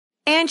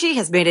Angie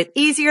has made it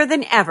easier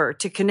than ever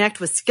to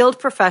connect with skilled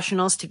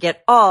professionals to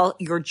get all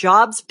your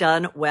jobs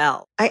done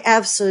well. I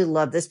absolutely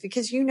love this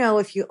because,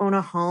 if you own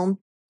a home,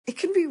 it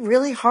can be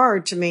really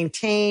hard to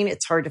maintain.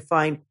 It's hard to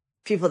find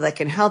people that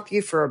can help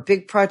you for a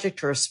big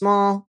project or a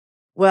small.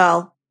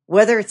 Well,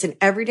 whether it's in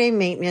everyday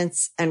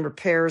maintenance and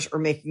repairs or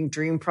making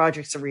dream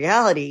projects a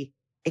reality,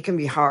 it can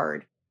be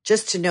hard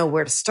just to know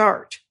where to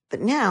start.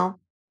 But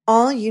now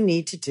all you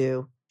need to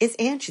do is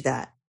Angie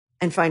that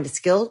and find a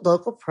skilled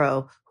local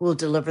pro who will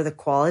deliver the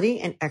quality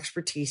and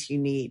expertise you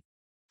need.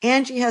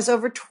 Angie has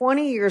over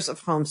 20 years of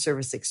home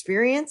service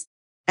experience,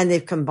 and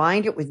they've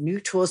combined it with new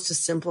tools to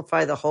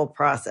simplify the whole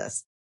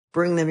process.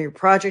 Bring them your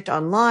project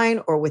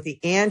online or with the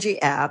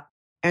Angie app,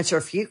 answer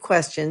a few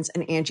questions,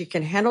 and Angie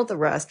can handle the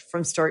rest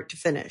from start to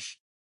finish.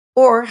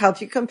 Or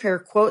help you compare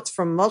quotes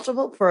from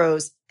multiple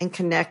pros and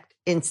connect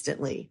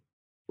instantly,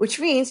 which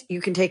means you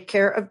can take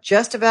care of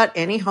just about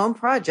any home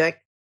project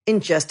in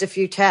just a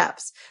few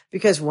taps.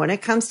 Because when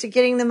it comes to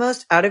getting the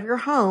most out of your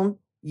home,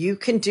 you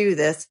can do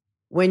this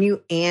when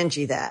you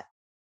Angie that.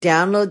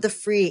 Download the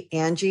free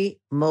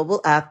Angie mobile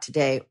app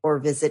today or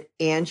visit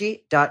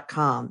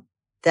Angie.com.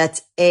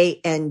 That's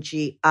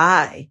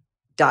ANGI.com.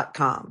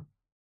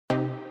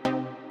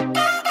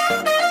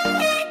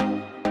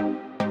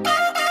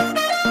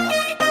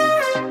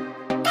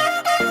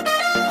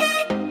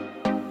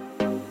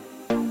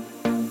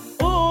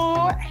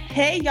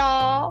 Hey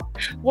y'all,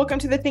 welcome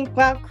to the Think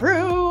Loud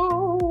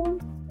crew.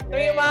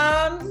 Three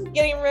moms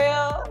getting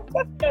real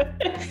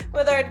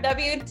with our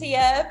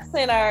WTFs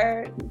and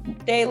our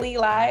daily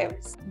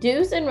lives.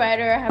 Deuce and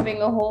Ryder are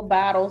having a whole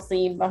battle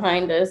scene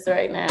behind us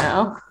right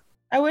now.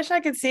 I wish I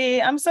could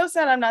see. I'm so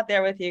sad I'm not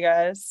there with you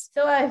guys.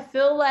 So I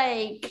feel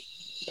like,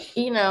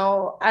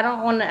 I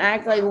don't want to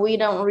act like we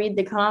don't read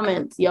the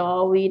comments,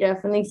 y'all. We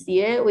definitely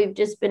see it. We've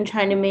just been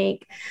trying to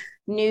make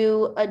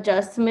new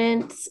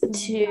adjustments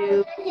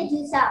to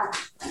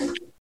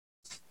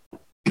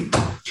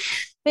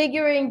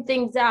figuring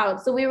things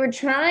out. So we were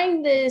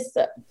trying this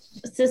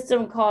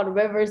system called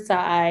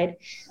Riverside,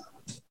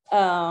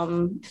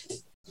 and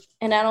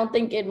I don't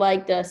think it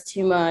liked us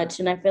too much.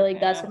 And I feel like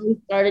that's when we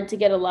started to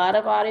get a lot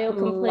of audio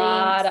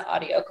complaints.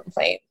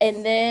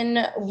 And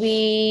then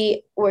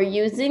we were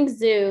using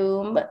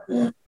Zoom.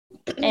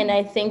 And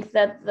I think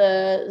that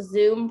the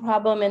Zoom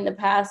problem in the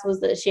past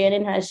was that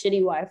Shannon has shitty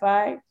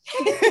Wi-Fi.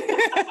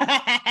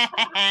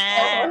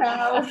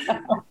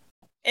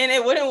 And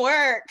it wouldn't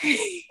work.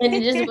 And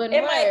it just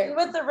wouldn't work.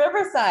 With the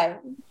Riverside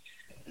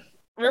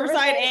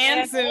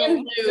and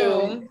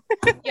Zoom.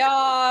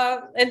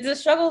 Y'all, the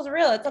struggle's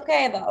real. It's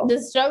okay, though.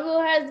 The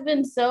struggle has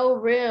been so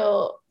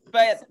real.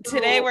 But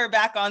today we're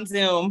back on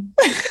Zoom.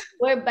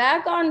 We're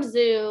back on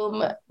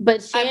Zoom,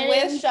 but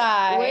Shannon's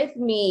with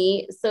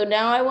me. So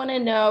now I want to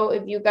know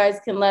if you guys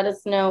can let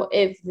us know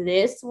if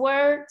this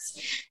works.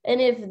 And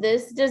if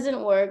this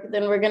doesn't work,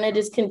 then we're going to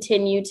just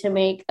continue to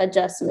make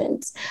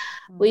adjustments.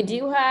 We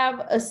do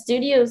have a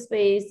studio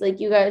space, like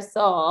you guys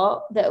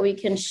saw, that we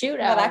can shoot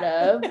out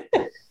of.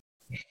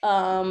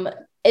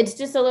 It's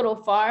just a little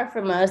far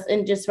from us,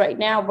 and just right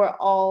now we're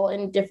all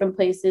in different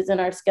places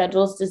and our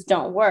schedules just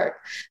don't work.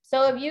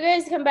 So if you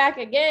guys come back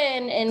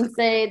again and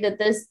say that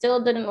this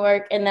still didn't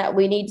work and that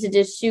we need to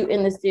just shoot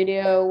in the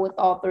studio with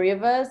all three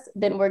of us,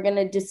 then we're going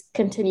to just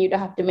continue to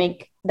have to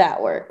make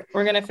that work.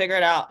 We're going to figure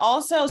it out.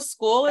 Also,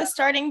 school is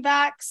starting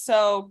back,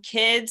 so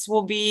kids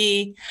will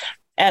be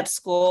at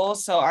school.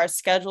 So our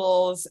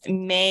schedules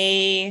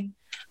may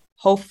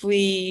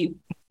hopefully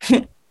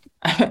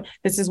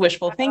this is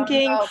wishful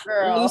thinking.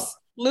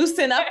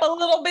 Loosen up a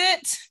little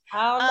bit.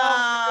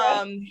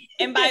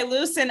 And by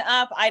loosen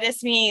up, I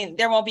just mean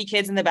there won't be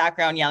kids in the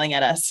background yelling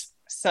at us.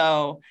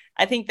 So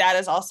I think that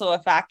is also a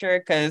factor,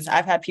 because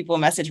I've had people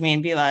message me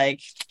and be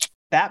like,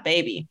 that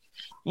baby,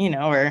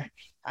 or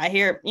I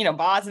hear,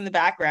 Boz in the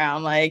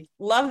background, like,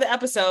 love the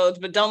episodes,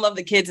 but don't love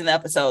the kids in the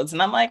episodes.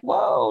 And I'm like,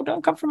 whoa,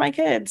 don't come for my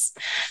kids.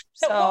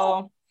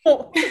 So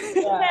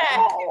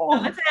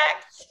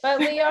but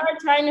we are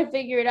trying to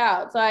figure it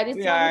out. So I just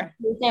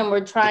understand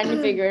we're trying to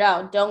figure it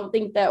out. Don't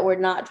think that we're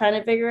not trying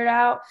to figure it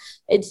out.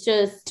 It's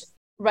just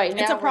right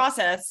now it's a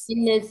process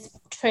in this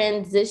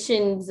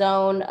transition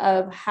zone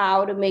of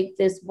how to make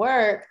this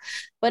work.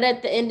 But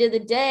at the end of the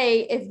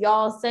day, if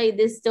y'all say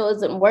this still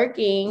isn't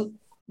working,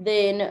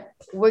 then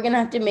we're gonna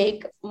have to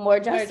make more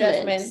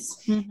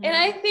adjustments. Mm-hmm. And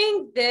I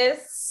think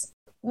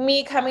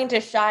me coming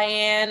to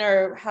Cheyenne,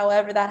 or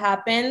however that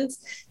happens,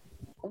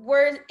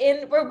 we're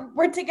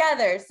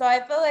together. So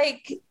I feel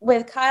like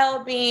with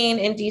Kyle being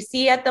in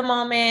DC at the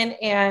moment,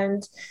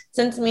 and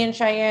since me and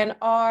Cheyenne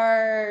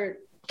are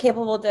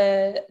capable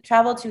to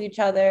travel to each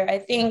other, I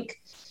think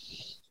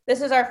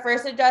this is our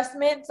first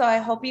adjustment. So I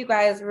hope you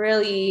guys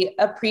really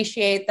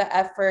appreciate the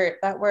effort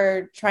that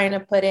we're trying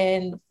to put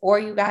in for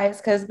you guys,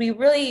 because we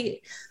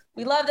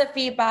love the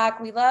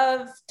feedback. We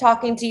love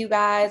talking to you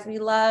guys. We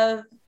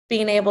love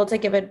being able to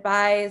give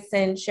advice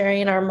and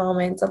sharing our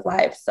moments of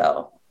life.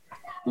 So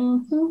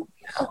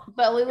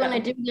but we want to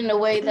do it in a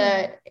way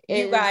that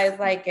you guys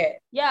like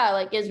it. Yeah,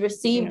 like is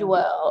received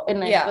well.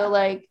 And I feel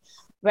like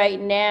right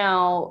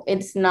now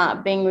it's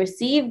not being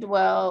received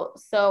well.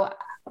 So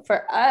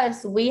for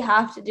us, we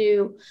have to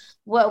do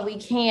what we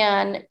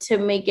can to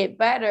make it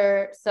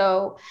better.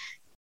 So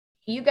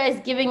you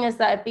guys giving us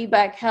that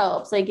feedback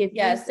helps. Like if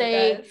you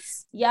say,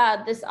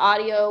 yeah, this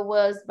audio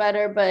was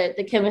better, but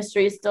the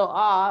chemistry is still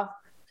off,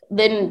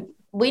 then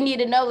we need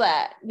to know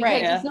that,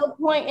 because there's no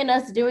point in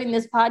us doing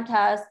this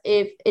podcast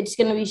if it's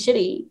going to be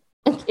shitty.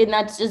 And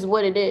that's just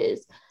what it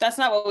is. That's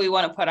not what we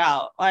want to put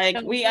out. Like,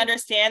 we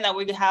understand that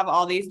we have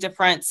all these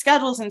different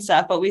schedules and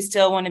stuff, but we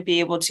still want to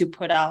be able to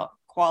put out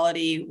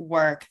quality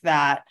work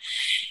that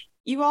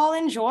you all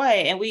enjoy.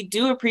 And we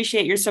do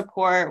appreciate your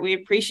support. We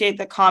appreciate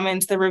the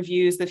comments, the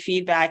reviews, the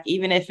feedback,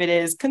 even if it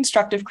is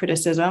constructive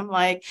criticism.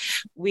 Like,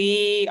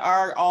 we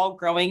are all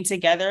growing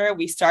together.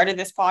 We started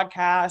this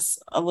podcast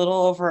a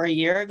little over a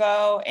year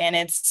ago,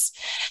 and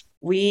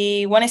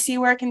we want to see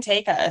where it can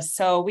take us.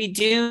 So we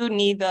do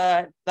need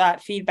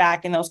that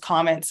feedback and those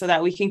comments so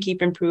that we can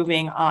keep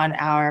improving on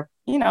our,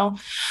 on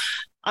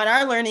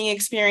our learning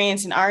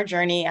experience and our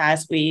journey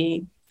as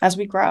we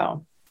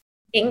grow.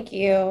 Thank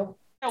you.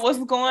 What's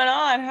going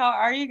on? How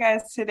are you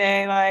guys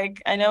today?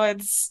 Like, I know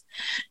it's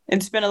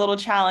been a little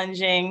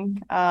challenging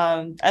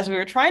as we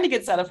were trying to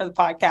get set up for the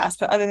podcast,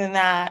 but other than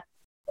that,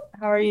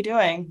 how are you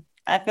doing?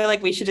 I feel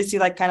like we should just do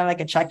like kind of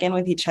like a check-in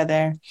with each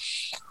other.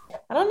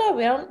 I don't know.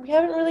 We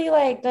haven't really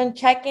like done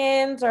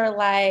check-ins or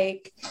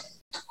like,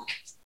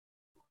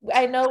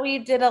 I know we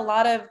did a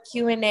lot of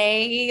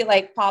Q&A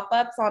like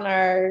pop-ups on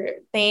our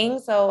thing.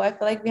 So I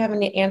feel like we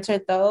haven't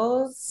answered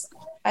those.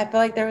 I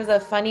feel like there was a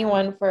funny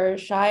one for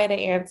Shia to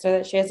answer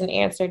that she hasn't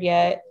answered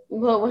yet.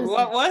 What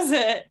was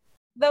it?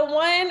 The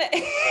one,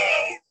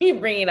 you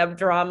bringing up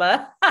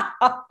drama.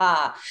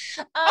 Not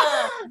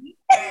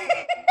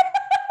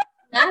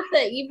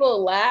the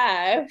evil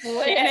laugh.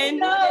 No,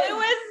 it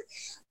was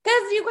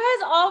because you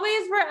guys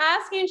always were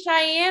asking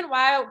Cheyenne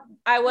why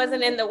I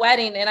wasn't in the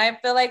wedding. And I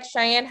feel like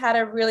Cheyenne had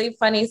a really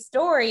funny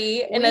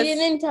story. And we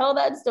didn't tell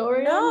that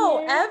story.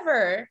 No,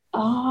 ever. I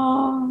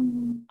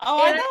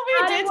thought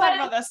we did talk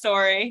about that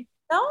story.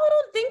 No, I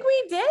don't think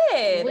we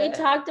did. We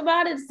talked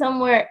about it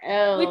somewhere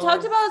else. We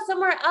talked about it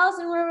somewhere else,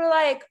 and we were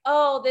like,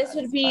 oh, this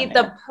would be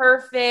the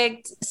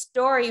perfect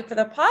story for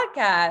the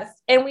podcast.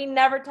 And we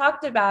never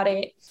talked about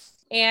it.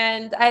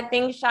 And I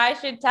think Shai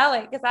should tell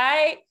it, because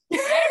I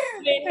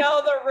didn't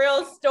know the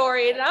real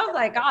story. And I was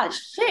like, oh,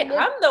 shit,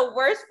 I'm the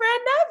worst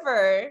friend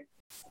ever.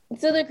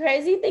 So the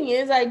crazy thing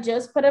is, I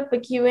just put up a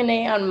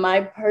Q&A on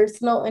my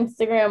personal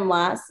Instagram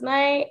last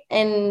night,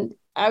 and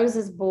I was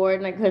just bored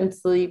and I couldn't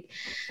sleep.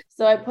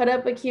 So I put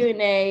up a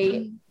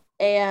Q&A,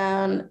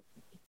 and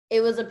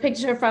it was a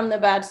picture from The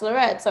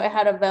Bachelorette. So I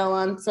had a veil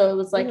on. So it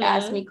was like,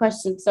 ask me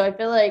questions. So I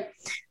feel like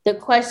the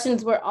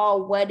questions were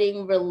all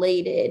wedding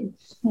related.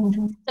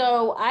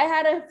 So I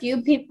had a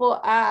few people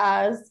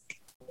ask,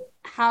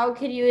 how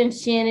could you and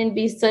Shannon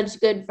be such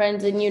good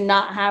friends and you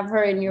not have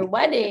her in your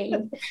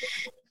wedding?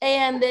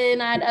 And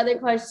then I had other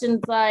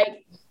questions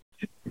like,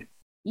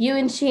 you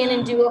and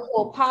Shannon do a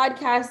whole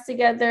podcast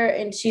together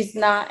and she's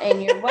not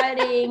in your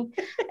wedding.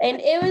 And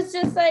it was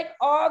just like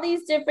all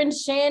these different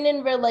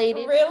Shannon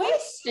related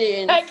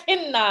questions. I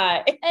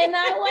cannot. And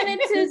I wanted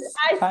to,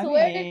 I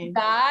swear to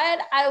God,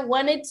 I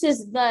wanted to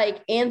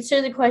like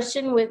answer the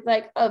question with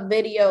like a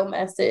video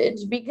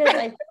message, because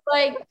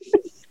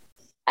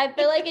I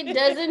feel like it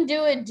doesn't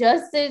do it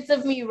justice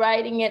of me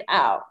writing it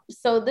out.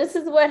 So this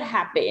is what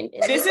happened.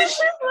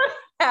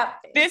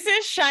 This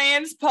is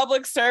Cheyenne's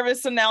public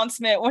service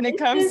announcement when it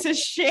comes to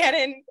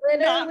Shannon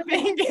not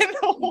being in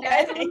the wedding.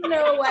 I don't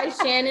know why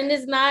Shannon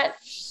is not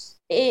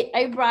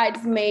a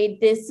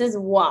bridesmaid. This is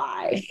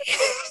why.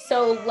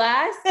 So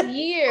last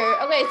year,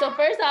 okay, so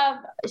first off,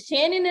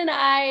 Shannon and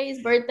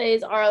I's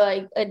birthdays are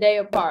like a day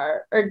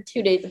apart, or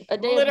 2 days, a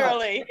day apart.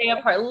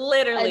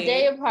 Literally. A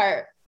day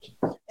apart.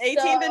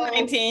 18th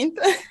and 19th.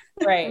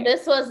 Right.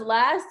 This was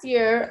last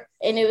year,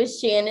 and it was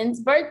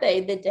Shannon's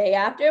birthday, the day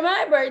after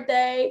my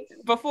birthday.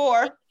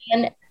 Before.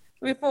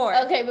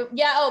 Okay, but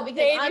yeah,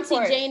 because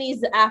Auntie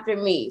Janie's after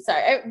me.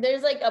 Sorry.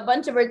 There's like a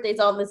bunch of birthdays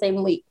all in the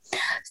same week.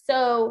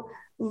 So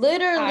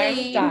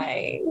literally,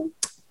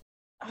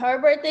 her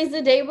birthday's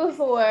the day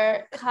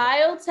before.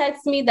 Kyle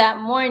texts me that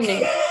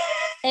morning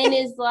and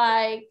is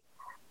like,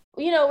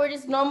 we're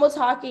just normal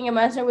talking. I'm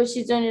asking her what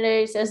she's doing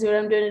today. She says what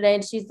I'm doing today.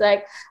 And she's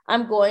like,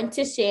 I'm going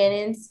to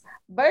Shannon's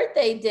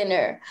birthday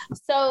dinner.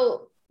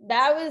 So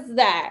that was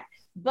that.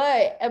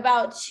 But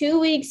about 2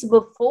 weeks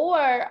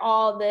before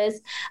all this,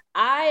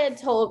 I had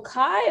told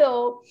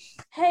Kyle,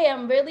 hey,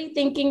 I'm really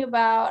thinking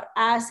about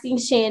asking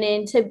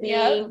Shannon to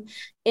be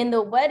in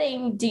the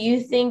wedding. Do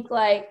you think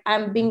like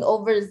I'm being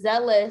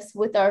overzealous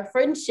with our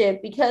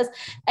friendship? Because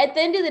at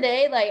the end of the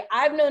day, like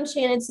I've known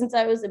Shannon since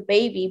I was a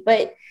baby,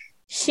 but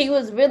she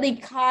was really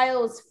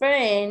Kyle's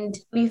friend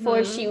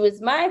before she was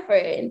my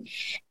friend.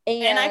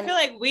 And I feel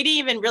like we didn't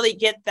even really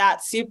get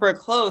that super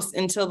close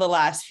until the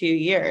last few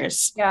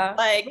years. Yeah.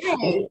 Like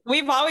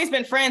we've always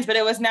been friends, but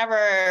it was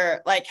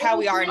never like how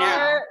we are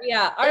now.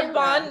 Our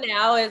bond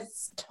now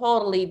is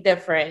totally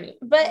different.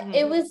 But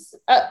it was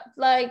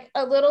like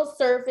a little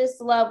surface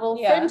level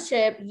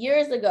friendship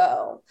years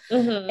ago.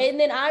 And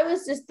then I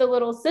was just the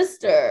little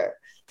sister.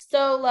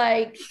 So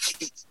like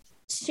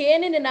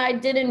Shannon and I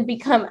didn't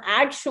become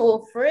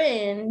actual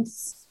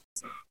friends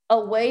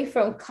away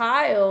from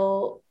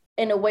Kyle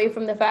and away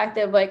from the fact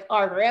of like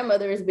our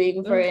grandmothers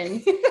being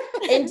friends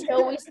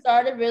until we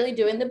started really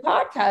doing the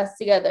podcast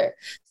together.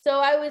 So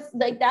I was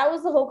like, that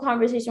was the whole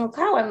conversation with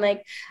Kyle. I'm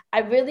like, I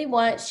really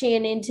want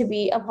Shannon to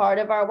be a part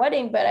of our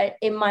wedding, but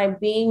am I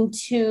being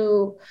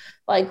too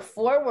like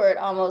forward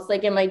almost?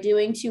 Like, am I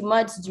doing too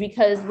much?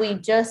 Because we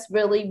just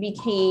really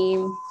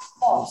became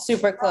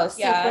super close.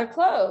 Super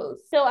close.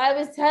 So I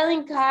was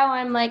telling Kyle,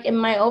 I'm like,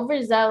 am I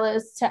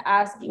overzealous to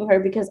asking her?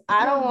 Because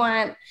I don't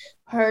want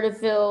her to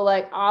feel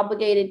like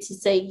obligated to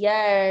say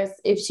yes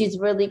if she's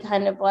really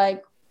kind of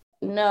like,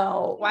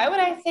 no. Why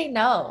would I say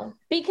no?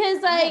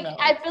 Because like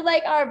I feel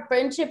like our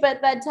friendship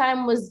at that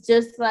time was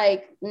just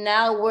like,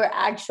 now we're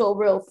actual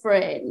real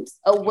friends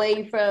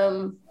away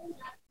from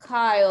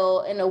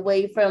Kyle and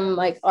away from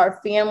like our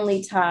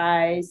family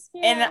ties.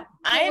 And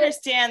I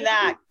understand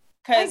that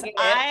because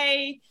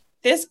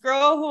this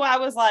girl who I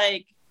was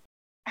like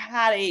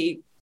had a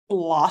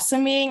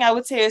blossoming, I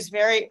would say it was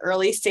very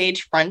early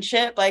stage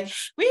friendship. Like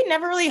we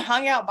never really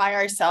hung out by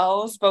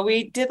ourselves, but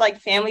we did like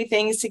family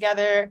things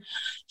together.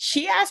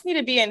 She asked me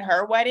to be in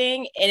her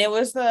wedding, and it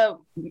was a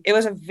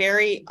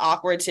very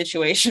awkward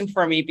situation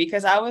for me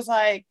because I was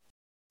like,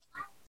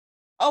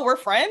 oh, we're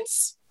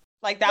friends?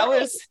 Like that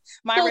was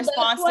my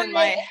response in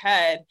my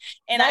head.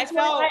 And I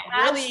felt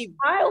really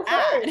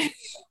bad.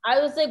 I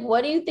was like,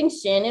 what do you think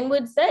Shannon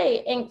would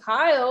say? And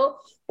Kyle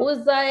was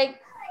like,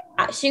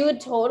 she would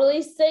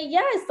totally say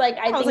yes. Like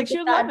I think like, she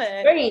would love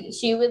it. Great.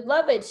 She would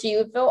love it. She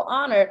would feel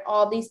honored.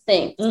 All these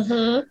things.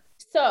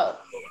 So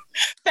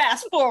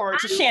fast forward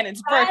to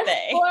Shannon's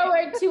birthday.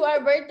 Forward to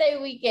our birthday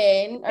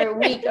weekend or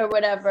week or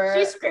whatever.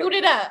 She screwed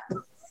it up.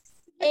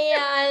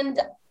 And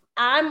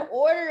I'm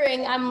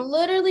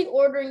literally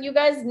ordering. You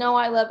guys know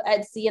I love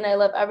Etsy and I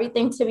love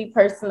everything to be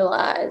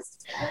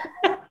personalized.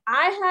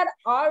 I had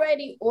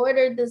already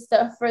ordered the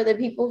stuff for the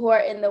people who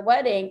are in the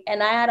wedding,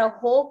 and I had a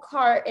whole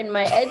cart in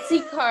my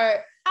Etsy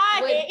cart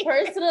with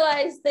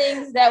personalized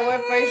things that were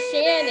for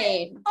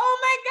Shannon. Oh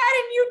my God,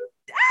 and you...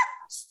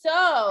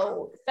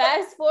 So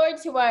fast forward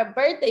to our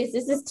birthdays.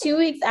 This is 2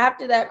 weeks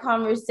after that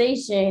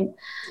conversation.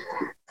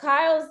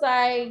 Kyle's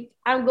like,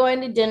 I'm going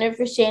to dinner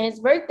for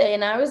Shannon's birthday.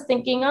 And I was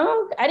thinking,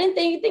 oh, I didn't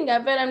think anything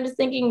of it. I'm just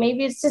thinking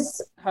maybe it's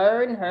just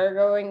her and her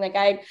going. Like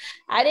I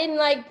didn't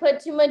like put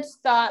too much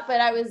thought,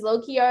 but I was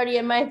low-key already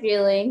in my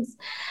feelings.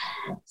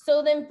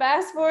 So then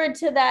fast forward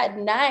to that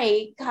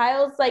night,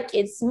 Kyle's like,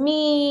 it's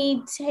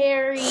me,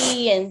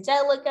 Terry,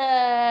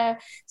 Angelica,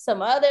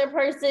 some other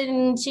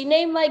person. She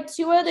named like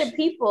 2 other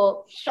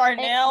people.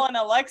 Charnel and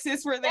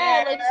Alexis were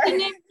there. Yeah, like she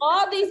named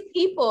all these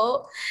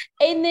people.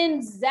 And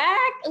then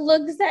Zach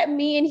looks at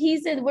me and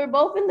he said, we're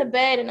both in the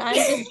bed. And I'm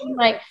just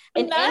like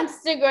an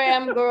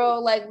Instagram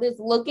girl, like this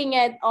looking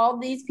at all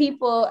these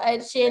people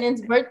at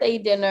Shannon's birthday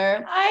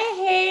dinner. I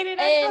hate it.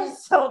 I feel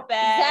so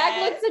bad.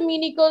 Zach looks at me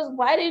and he goes,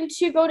 why didn't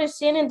you go to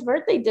Shannon's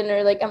birthday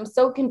dinner? Like, I'm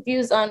so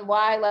confused on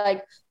why,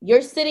 like,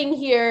 you're sitting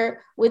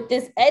here with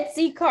this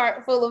Etsy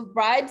cart full of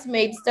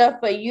bridesmaid stuff,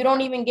 but you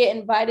don't even get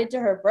invited to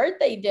her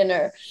birthday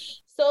dinner.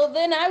 So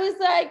then I was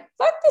like,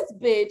 fuck this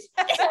bitch.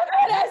 I'm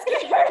not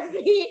asking her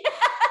to be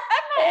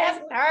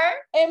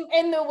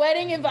in the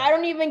wedding if I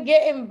don't even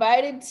get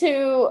invited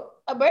to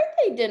a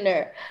birthday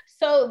dinner.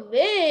 So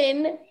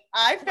then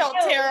I felt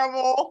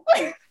terrible.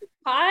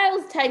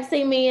 Kyle's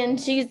texting me and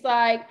she's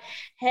like,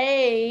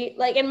 hey,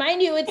 like, and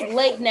mind you, it's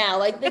late now.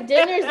 Like the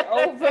dinner's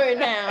over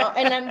now.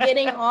 And I'm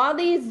getting all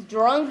these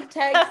drunk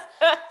texts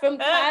from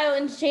Kyle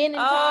and Shannon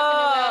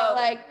talking about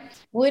like,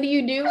 what are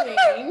you doing?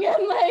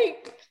 I'm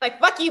like,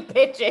 fuck you,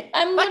 bitch.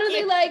 I'm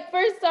literally like,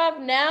 first off,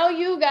 now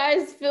you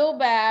guys feel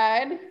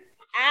bad.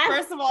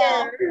 First of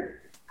all,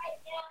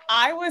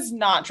 I was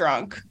not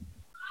drunk.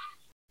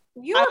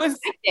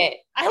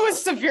 I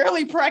was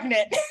severely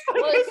pregnant.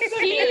 Well,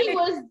 she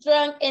was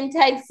drunk and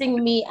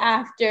texting me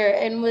after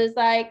and was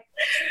like,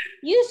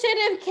 you should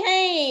have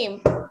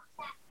came.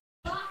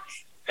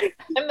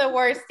 I'm the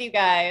worst, you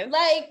guys.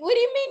 Like, what do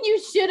you mean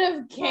you should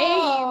have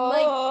came?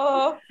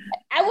 Like,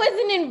 I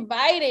wasn't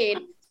invited.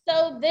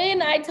 So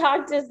then I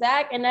talked to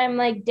Zach and I'm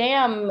like,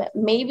 damn,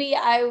 maybe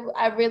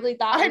I really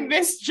thought I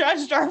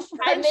misjudged our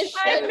friendship.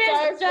 I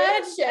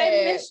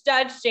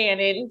misjudged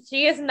Shannon.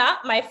 She is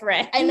not my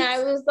friend. And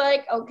I was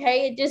like,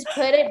 okay, it just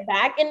put it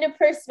back into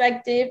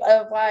perspective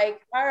of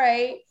like, all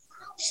right,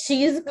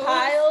 she's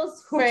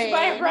Kyle's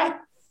friend.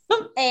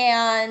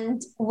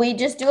 And we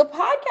just do a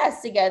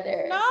podcast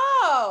together.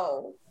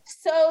 No.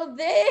 So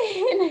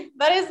then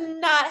that is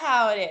not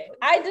how it is.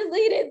 I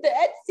deleted the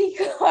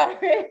Etsy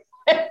card.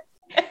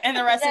 And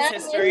the rest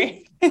is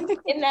history.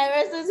 And that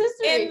rest is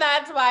history. And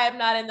that's why I'm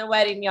not in the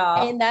wedding,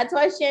 y'all. And that's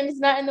why Shannon's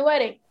not in the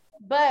wedding.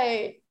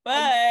 But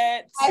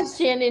I asked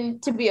Shannon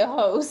to be a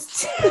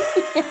host.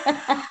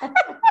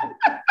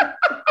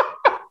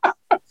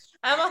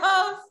 I'm a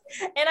host,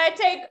 and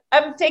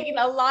I'm taking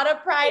a lot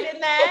of pride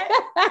in that.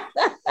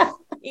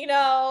 You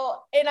know,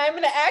 and I'm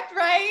gonna act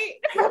right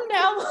from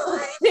now on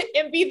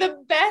and be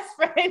the best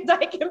friend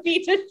I can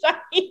be to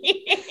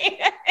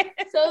Cheyenne.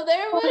 So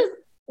there was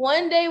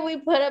one day we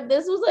put up,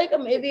 this was like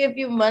maybe a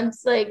few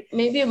months, like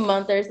maybe a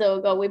month or so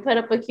ago, we put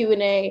up a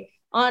Q&A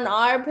on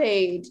our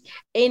page,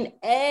 and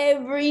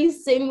every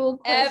single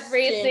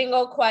question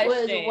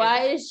was,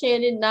 why is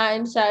Shannon not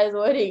in Shy's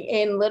wedding?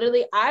 And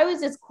literally I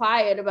was just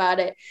quiet about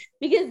it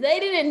because they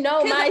didn't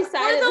know my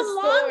side of the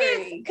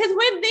story. Because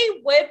when they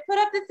would put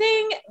up the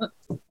thing,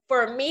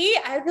 for me,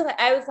 I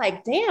was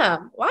like,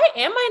 damn, why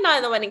am I not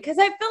in the wedding? Because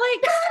I feel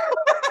like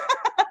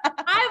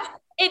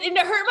it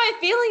hurt my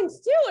feelings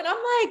too. And I'm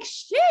like,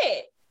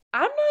 shit,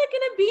 I'm not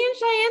gonna be in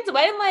Cheyenne's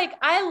wedding. Like,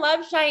 I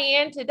love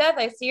Cheyenne to death.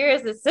 I see her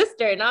as a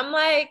sister, and I'm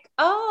like,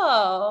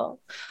 oh,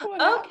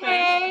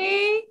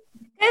 okay.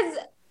 Because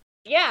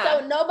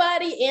so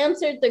nobody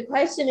answered the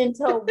question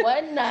until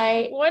one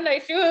night. One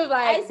night she was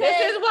like, "This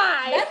is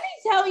why." Let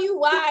me tell you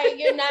why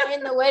you're not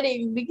in the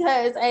wedding,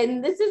 because,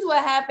 and this is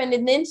what happened.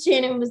 And then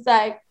Shannon was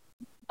like,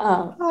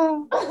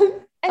 "Oh,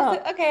 I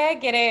said, okay, I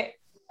get it.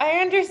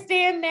 I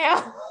understand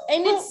now."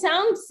 And it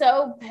sounds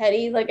so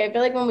petty. Like, I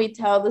feel like when we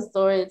tell the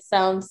story, it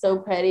sounds so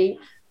petty.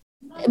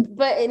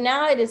 But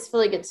now I just feel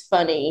like it's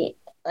funny.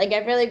 Like,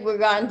 I feel like we're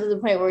gotten to the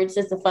point where it's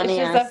just a funny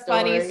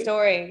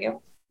story.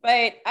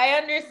 But I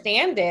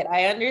understand it.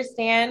 I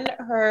understand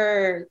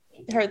her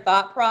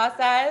thought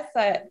process.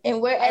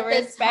 And we're at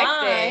the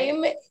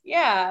time,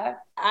 yeah,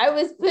 I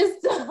was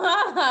pissed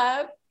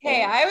off.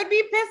 Hey, I would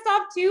be pissed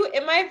off too.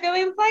 And my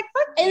feelings like,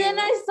 fuck you. And then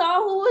I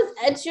saw who was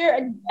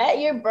at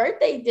your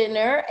birthday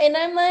dinner, and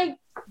I'm like,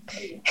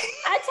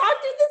 I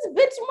talked to this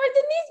bitch more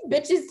than these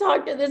bitches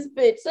talk to this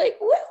bitch. Like,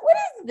 what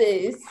is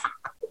this?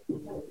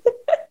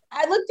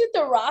 I looked at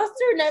the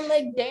roster and I'm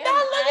like, damn,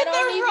 I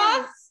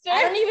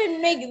don't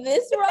even make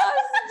this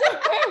roster.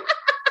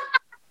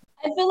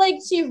 I feel like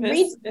she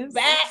reached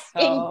back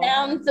and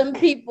down some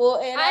people,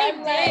 and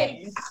I'm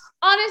like,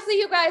 honestly,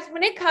 you guys,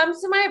 when it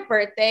comes to my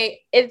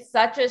birthday, it's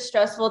such a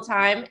stressful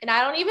time, and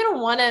I don't even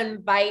want to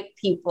invite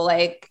people.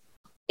 Like,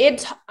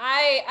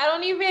 I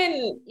don't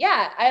even,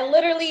 I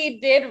literally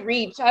did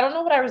reach. I don't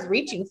know what I was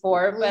reaching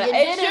for, but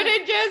it should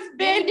have just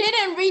been. You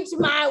didn't reach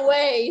my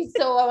way,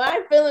 so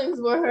my feelings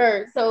were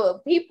hurt.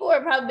 So people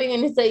are probably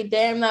going to say,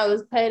 damn, that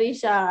was petty,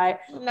 Shy.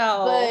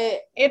 No,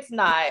 but it's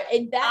not.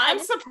 I'm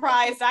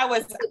surprised I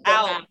was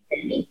out.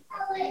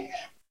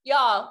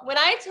 Y'all, when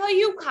I tell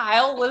you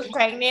Kyle was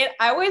pregnant,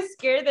 I was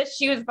scared that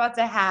she was about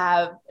to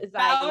have Zayden.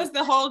 That was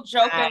the whole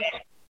joke of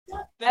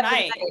the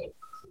night.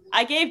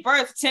 I gave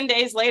birth 10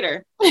 days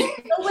later. So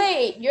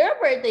wait, your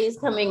birthday is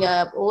coming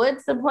up.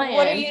 What's the plan?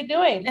 What are you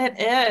doing? It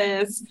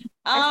is.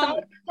 I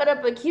put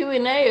up a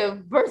Q&A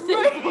of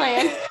birthday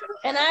plans,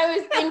 and I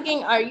was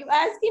thinking, are you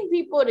asking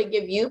people to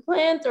give you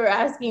plans or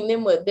asking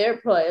them what their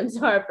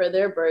plans are for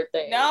their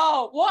birthday?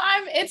 No, well,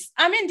 I'm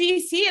in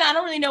DC and I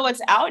don't really know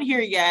what's out here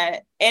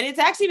yet, and it's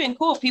actually been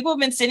cool. People have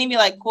been sending me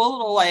like cool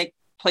little like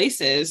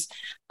places,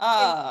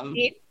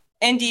 in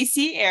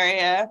DC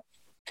area.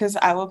 Because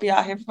I will be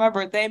out here for my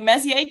birthday.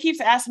 Messier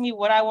keeps asking me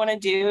what I want to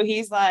do.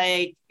 He's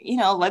like,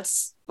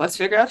 let's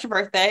figure out your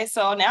birthday.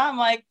 So now I'm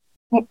like,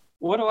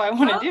 what do I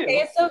want to do?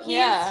 Okay, so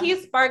he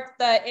sparked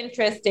the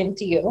interest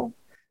into you.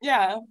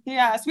 Yeah.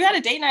 So we had a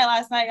date night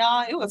last night,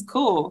 y'all. It was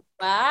cool.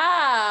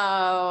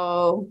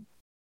 Wow.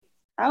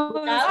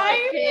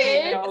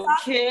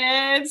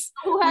 Kids.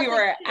 We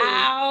were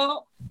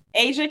out.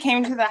 Asia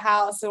came to the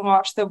house and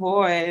watched the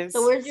boys.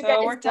 So where'd you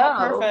guys it worked go?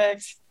 out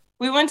perfect.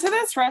 We went to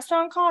this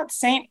restaurant called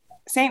St.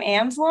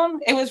 Anselm.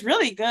 It was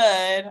really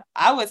good.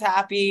 I was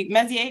happy.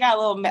 Messier got a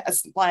little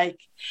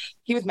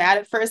he was mad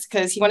at first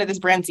because he wanted this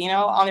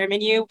branzino on their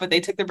menu, but they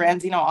took the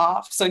branzino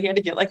off, so he had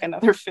to get like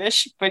another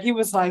fish. But he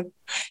was like,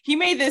 he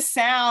made this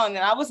sound,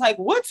 and I was like,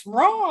 "What's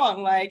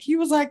wrong?" Like, he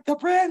was like, "The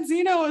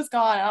branzino is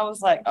gone." And I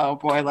was like, "Oh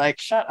boy, like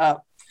shut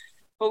up."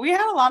 But we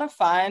had a lot of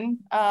fun.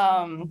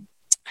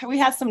 We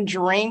had some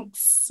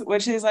drinks,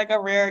 which is like a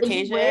rare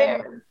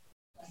occasion.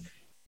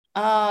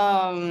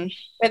 Were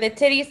the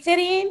titties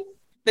tittying?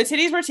 The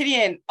titties were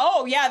tittying.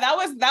 Oh yeah, that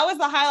was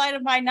the highlight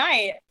of my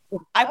night.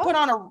 I put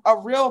on a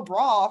real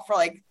bra for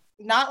like,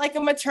 not like a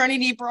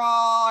maternity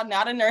bra,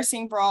 not a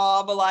nursing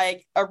bra, but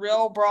like a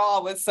real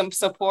bra with some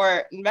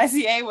support. And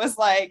Messier was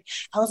like,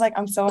 I was like,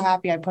 I'm so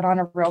happy I put on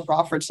a real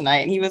bra for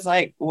tonight. And he was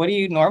like, what do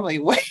you normally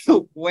wear?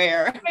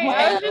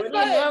 I was just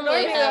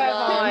normally have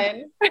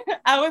on.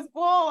 I was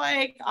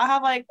like, I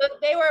have like, but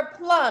they were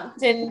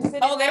plumped and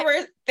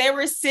they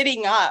were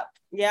sitting up.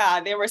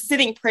 Yeah, they were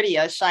sitting pretty,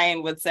 as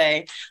Cheyenne would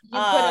say. You put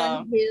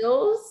on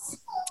heels?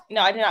 No,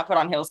 I did not put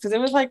on heels because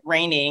it was like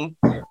raining.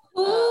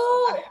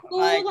 Who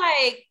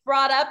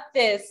brought up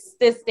this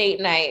date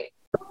night?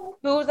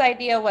 Whose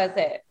idea was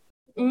it?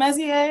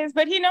 Messier's,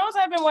 but he knows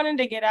I've been wanting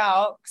to get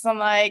out because I'm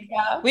like,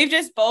 we've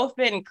just both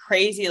been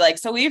crazy. Like,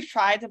 so we've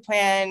tried to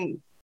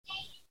plan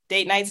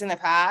date nights in the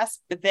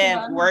past, but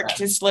then work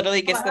just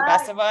literally gets the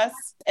best of us.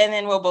 And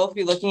then we'll both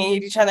be looking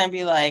at each other and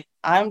be like,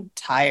 I'm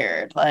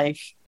tired. Like,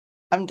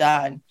 I'm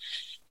done.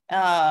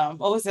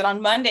 What was it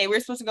on Monday? We were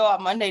supposed to go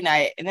out Monday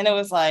night. And then it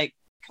was like,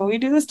 can we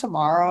do this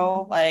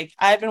tomorrow? Like,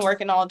 I've been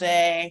working all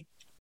day.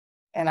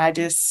 And I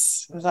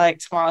just was like,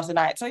 tomorrow's the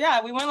night. So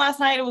yeah, we went last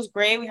night. It was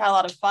great. We had a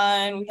lot of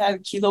fun. We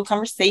had cute little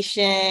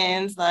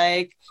conversations.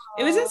 Like,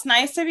 it was just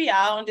nice to be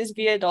out and just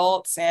be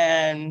adults.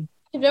 And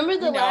remember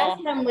the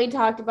last time we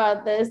talked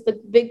about this, the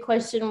big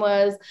question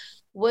was,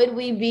 would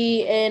we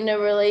be in a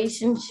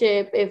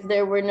relationship if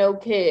there were no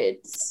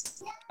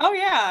kids? Oh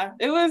yeah.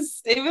 It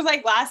was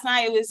like last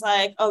night, it was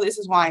like, oh, this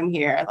is why I'm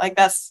here. Like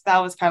that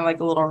was kind of like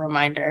a little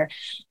reminder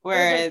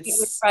where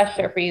it's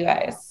refresher for you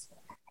guys.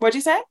 What'd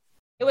you say?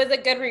 It was a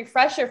good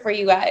refresher for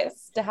you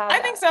guys to have. I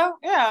think so.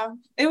 Yeah,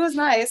 it was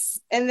nice.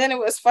 And then it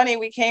was funny.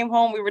 We came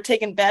home. We were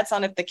taking bets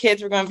on if the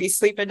kids were going to be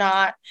asleep or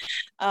not.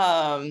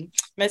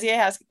 Messier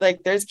has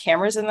like, there's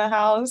cameras in the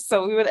house.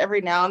 So we would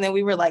every now and then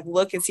we would like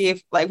look and see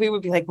if like, we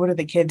would be like, what are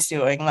the kids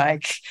doing?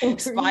 Like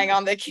spying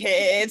on the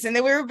kids. And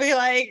then we would be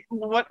like,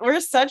 what? We're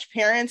such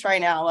parents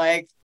right now.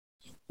 Like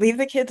leave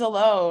the kids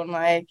alone.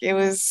 Like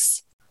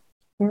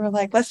we were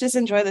like, let's just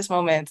enjoy this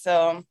moment.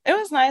 So it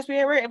was nice.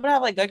 We were able to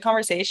have like good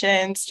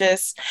conversations,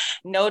 just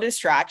no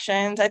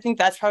distractions. I think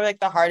that's probably like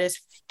the hardest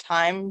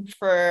time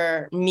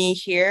for me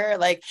here.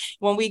 Like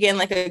when we get in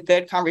like a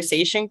good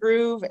conversation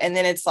groove and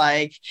then it's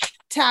like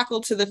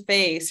tackle to the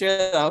face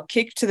or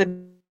kick to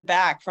the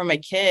back from a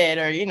kid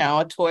or,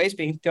 a toy's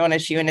being thrown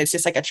at you. And it's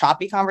just like a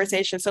choppy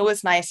conversation. So it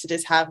was nice to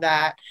just have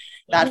that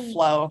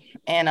flow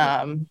and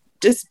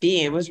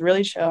it was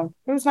really chill.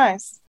 It was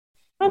nice.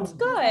 That's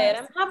good.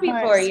 I'm happy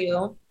for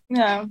you.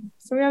 Yeah.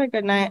 So we had a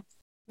good night.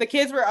 The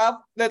kids were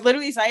up.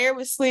 Literally, Zaire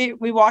was asleep.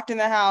 We walked in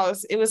the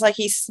house. It was like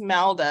he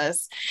smelled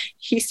us.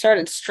 He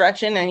started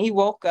stretching and he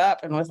woke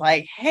up and was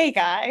like, hey,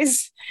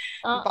 guys.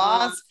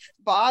 Boz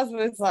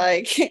was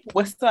like,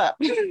 what's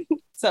up?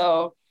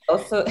 So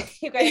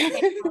you guys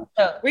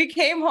we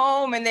came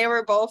home and they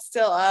were both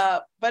still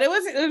up. But it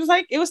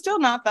was still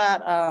not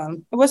that,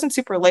 it wasn't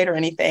super late or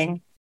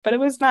anything. But it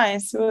was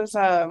nice. It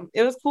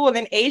was cool. And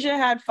then Asia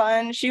had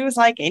fun. She was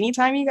like,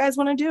 anytime you guys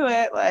want to do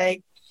it,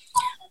 like,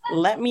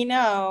 let me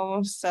know.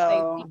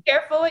 So be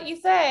careful what you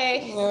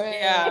say.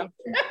 Yeah.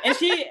 And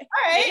all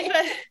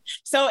right.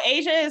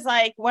 Asia is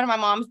like one of my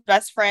mom's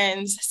best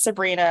friends,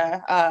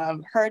 Sabrina,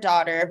 her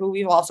daughter, who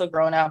we've also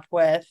grown up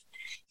with.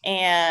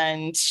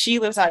 And she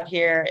lives out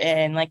here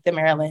in like the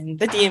Maryland,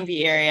 the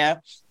DMV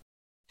area.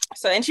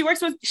 So, and she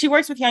works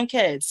with young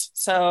kids.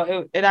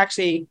 So it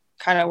actually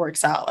kind of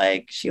works out.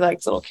 Like she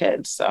likes little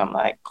kids, so I'm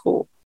like,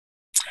 cool,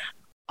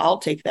 I'll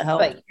take the help.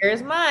 But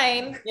here's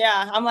mine.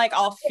 Yeah, I'm like,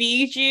 I'll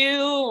feed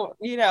you.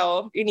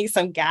 You need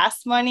some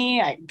gas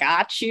money, I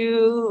got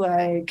you.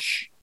 Like,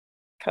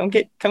 come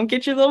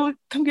get your little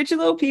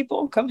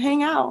people. Come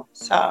hang out.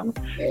 So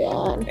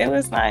it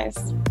was nice.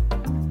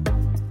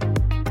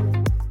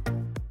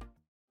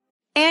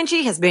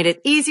 Angie has made it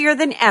easier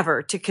than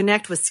ever to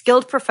connect with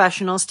skilled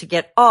professionals to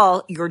get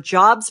all your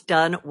jobs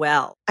done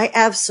well. I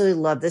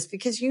absolutely love this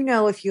because,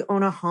 if you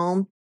own a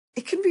home,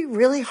 it can be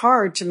really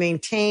hard to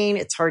maintain.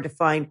 It's hard to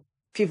find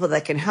people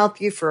that can help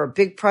you for a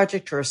big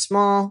project or a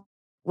small.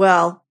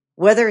 Well,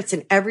 whether it's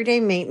in everyday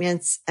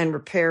maintenance and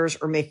repairs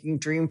or making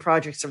dream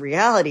projects a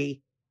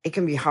reality, it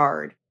can be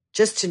hard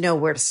just to know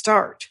where to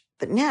start.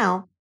 But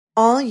now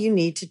all you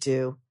need to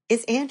do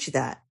is Angie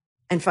that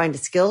and find a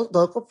skilled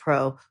local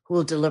pro who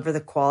will deliver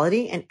the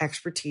quality and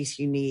expertise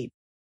you need.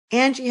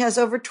 Angie has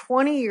over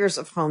 20 years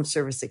of home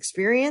service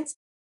experience,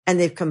 and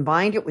they've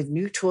combined it with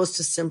new tools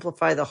to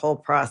simplify the whole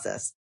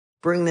process.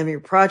 Bring them your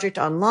project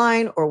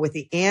online or with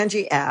the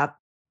Angie app,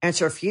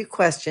 answer a few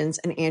questions,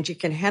 and Angie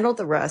can handle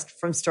the rest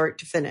from start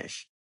to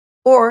finish.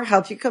 Or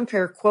help you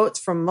compare quotes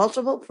from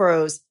multiple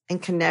pros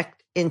and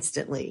connect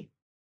instantly,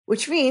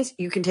 which means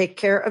you can take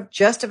care of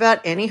just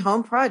about any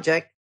home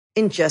project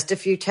in just a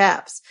few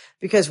taps.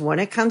 Because when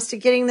it comes to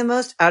getting the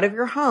most out of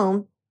your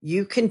home,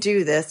 you can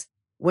do this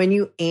when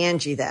you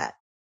Angie that.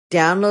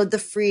 Download the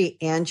free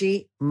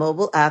Angie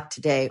mobile app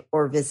today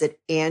or visit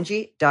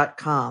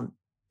Angie.com.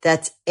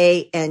 That's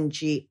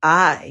ANGI.com.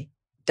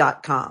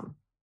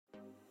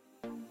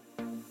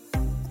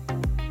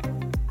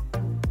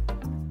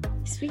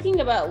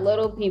 Speaking about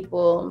little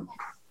people,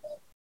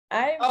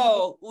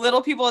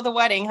 little people at the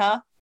wedding, huh?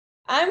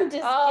 I'm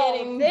just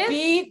getting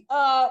beat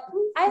up.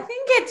 I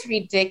think it's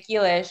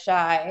ridiculous,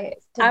 Shy,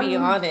 to be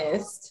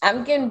honest.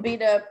 I'm getting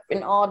beat up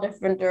in all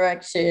different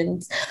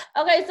directions.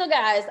 Okay, so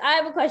guys, I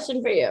have a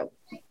question for you.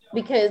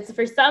 Because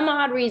for some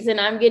odd reason,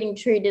 I'm getting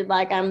treated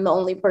like I'm the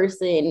only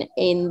person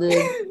in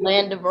the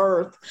land of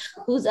Earth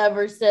who's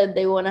ever said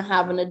they want to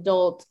have an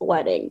adult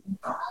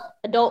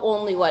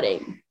only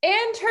wedding.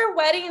 And her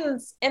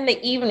wedding's in the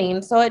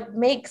evening, so it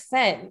makes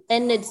sense.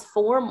 And it's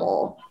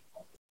formal.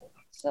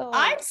 So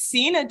I've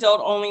seen adult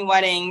only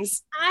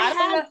weddings. I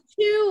have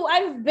too.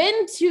 I've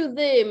been to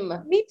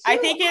them. me too. I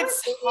think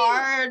it's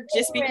hard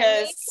just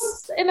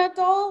because an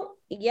adult.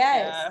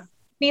 Yes. Yeah.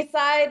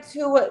 Besides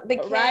who the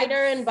kids,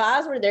 Ryder and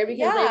Boz were there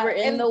because they Yeah, were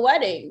in and- the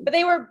wedding. but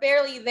they were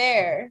barely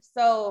there.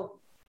 So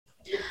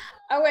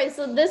All right,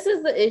 so this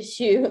is the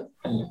issue.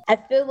 I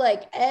feel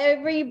like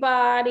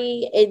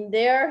everybody in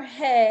their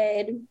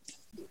head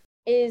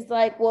is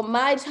like, well,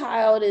 my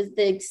child is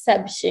the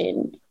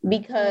exception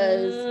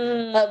because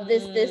of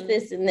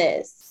this, and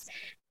this.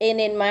 And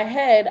in my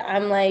head,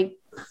 I'm like,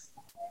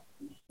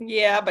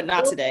 Yeah, but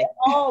not today.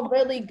 all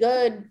really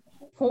good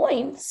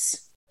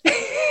points.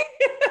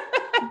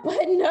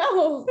 But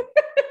no.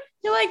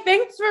 you're like,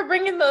 thanks for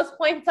bringing those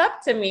points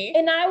up to me.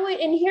 And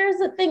here's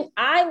the thing,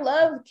 I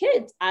love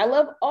kids. I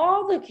love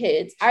all the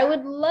kids. I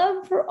would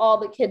love for all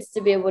the kids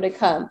to be able to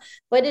come,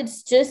 but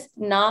it's just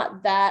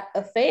not that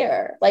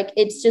affair. Like,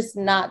 it's just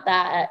not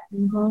that,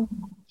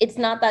 it's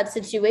not that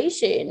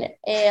situation,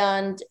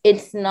 and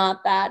it's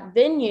not that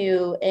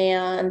venue,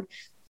 and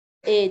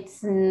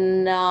it's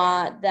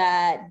not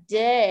that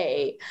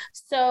day.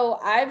 So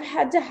I've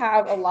had to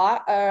have a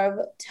lot of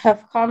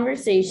tough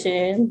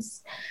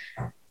conversations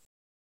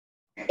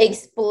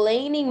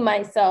explaining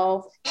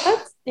myself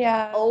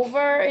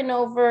over and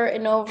over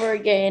and over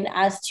again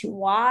as to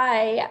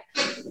why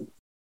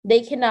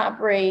they cannot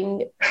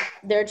bring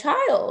their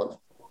child.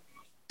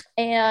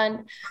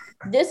 And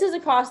this is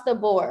across the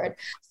board.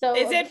 So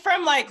Is it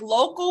from like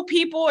local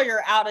people or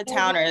your out of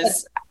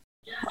towners?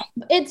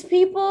 it's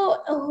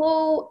people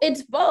who,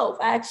 it's both,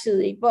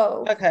 actually,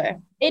 both. Okay.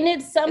 And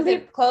it's some Is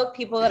people, it close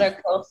people that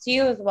are close to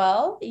you as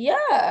well?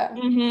 yeah,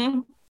 Mm-hmm.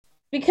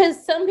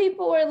 because some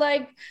people were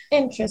like,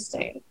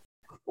 Interesting.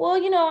 well,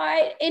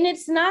 and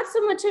it's not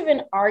so much of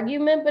an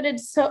argument, but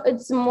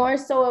it's more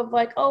so of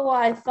like, oh, well,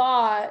 I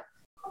thought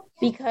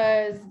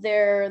because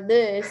they're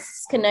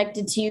this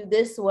connected to you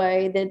this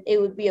way that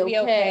it would be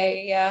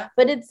okay. Yeah.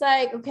 But it's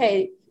like,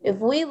 okay, if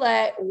we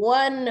let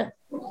one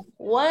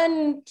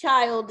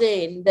child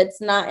in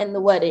that's not in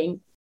the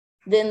wedding,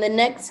 then the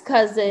next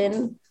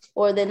cousin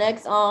or the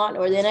next aunt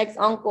or the next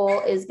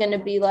uncle is going to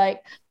be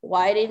like,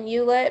 why didn't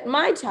you let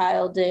my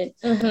child in?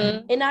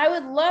 Mm-hmm. And I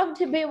would love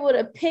to be able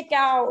to pick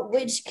out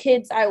which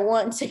kids I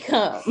want to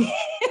come.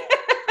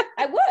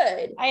 I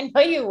would. I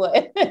know you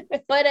would.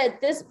 But at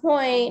this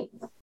point,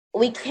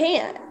 we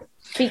can't,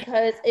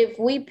 because if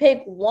we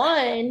pick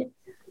one,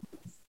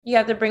 You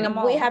have to bring them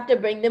all. we have to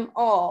bring them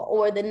all.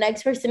 Or the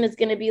next person is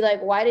going to be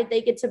like, why did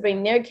they get to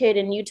bring their kid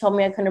and you told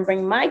me I couldn't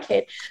bring my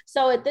kid?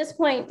 So at this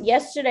point,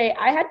 yesterday,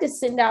 I had to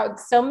send out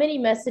so many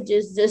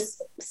messages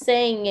just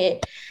saying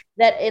it,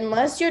 that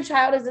unless your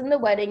child is in the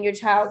wedding, your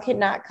child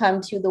cannot come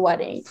to the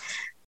wedding.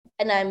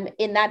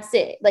 And that's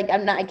it. Like,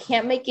 I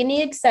can't make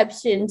any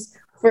exceptions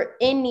for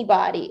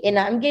anybody. And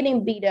I'm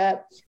getting beat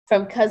up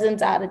from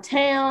cousins out of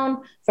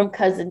town, from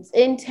cousins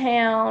in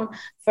town,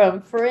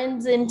 from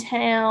friends in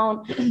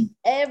town.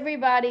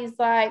 Everybody's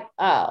like,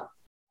 oh,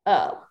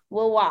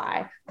 well,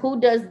 why? Who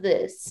does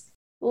this?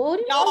 Who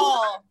do you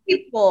Y'all,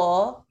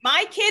 people.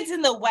 my kid's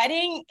in the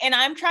wedding and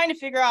I'm trying to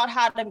figure out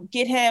how to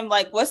get him,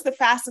 like, what's the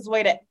fastest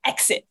way to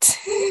exit?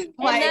 And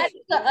like, that's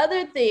the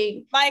other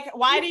thing. like,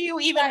 why do you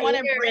even want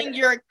to bring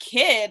your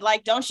kid?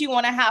 Like, don't you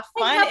want to have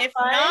fun? have If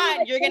fun.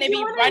 not, you're going to You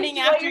be wanna running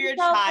enjoy after your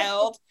yourself.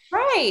 child.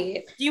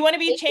 Right. Do you want to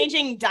be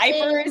changing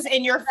diapers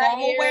in your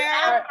formal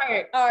wear?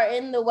 Are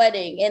in the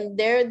wedding and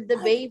they're the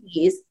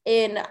babies.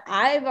 And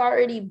I've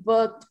already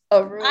booked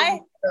a room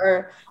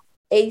for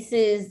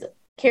Ace's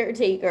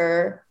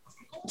caretaker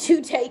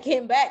to take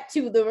him back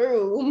to the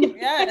room.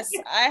 Yes,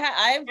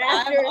 I've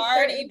After a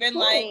already certain been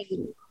point.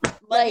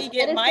 let me At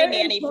get a my certain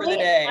nanny for the point,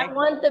 day. I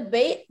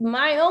want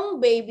my own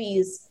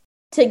babies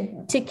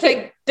to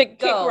kick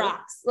go.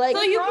 rocks. Like,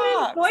 So you can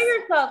Rocks. enjoy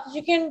yourself.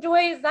 You can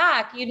enjoy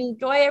Zach. You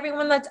enjoy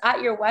everyone that's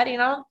at your wedding.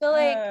 I don't feel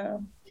like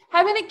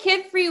having a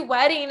kid-free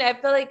wedding, I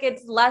feel like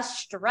it's less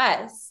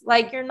stress.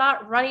 Like, you're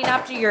not running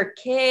after your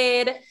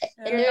kid.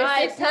 You're there's not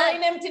just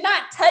telling them to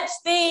not touch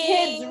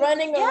things. kids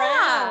running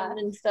around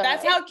and stuff.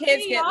 That's how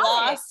kids get chaotic.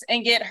 lost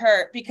and get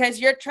hurt,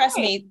 because trust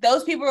me,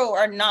 those people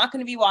are not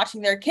going to be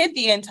watching their kid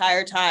the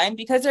entire time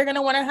because they're going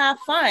to want to have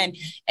fun.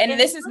 And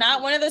this is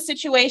not one of those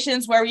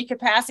situations where we could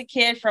pass a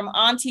kid from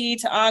auntie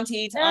to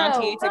auntie to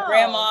auntie to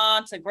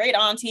grandma to great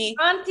auntie.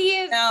 Auntie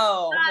is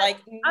No, like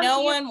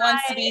no one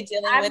wants to be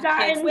dealing I've with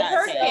gotten kids with that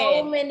her sick.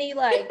 so many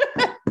like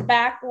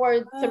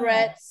backward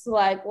threats,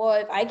 like, well,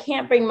 if I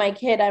can't bring my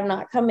kid, I'm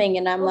not coming.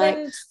 And I'm like,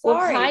 well,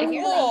 sorry.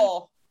 kindly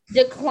Cool.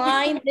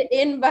 decline the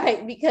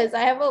invite because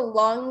I have a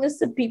long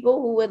list of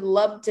people who would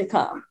love to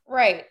come.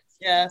 Right.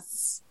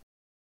 Yes.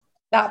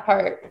 That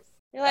part.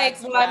 You're like,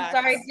 That's well, I'm facts.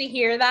 sorry to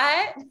hear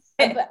that.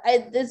 But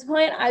at this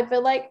point, I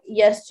feel like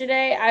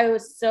yesterday I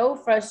was so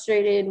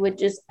frustrated with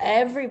just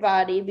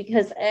everybody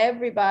because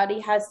everybody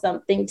has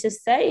something to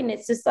say. And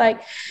it's just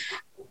like,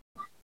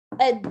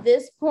 at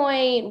this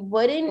point,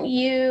 wouldn't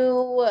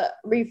you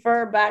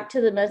refer back to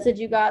the message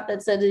you got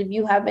that said if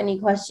you have any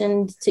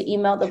questions to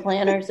email the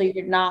planner so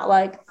you're not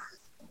like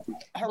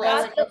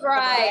Harassing That's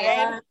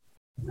right.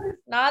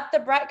 not the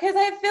bride, because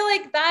I feel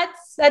like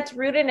that's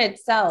rude in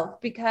itself.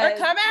 Because or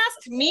come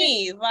ask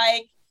me,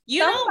 like, you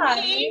know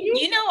me,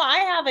 you know I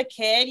have a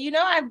kid, you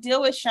know I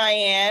deal with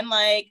Cheyenne.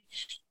 Like,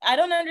 I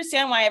don't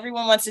understand why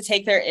everyone wants to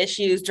take their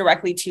issues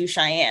directly to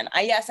Cheyenne.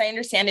 Yes, I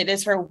understand it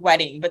is her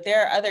wedding, but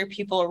there are other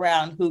people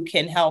around who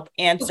can help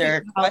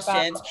answer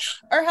questions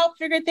or help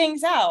figure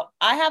things out.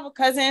 I have a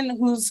cousin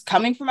who's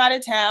coming from out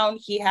of town.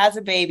 He has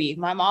a baby.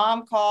 My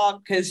mom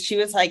called because she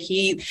was like,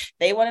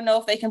 they want to know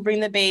if they can bring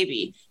the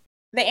baby.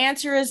 The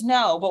answer is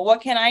no, but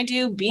what can I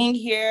do? Being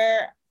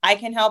here, I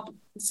can help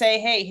say,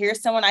 hey,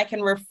 here's someone I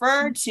can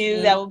refer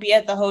to that will be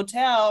at the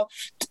hotel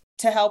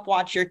to help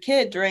watch your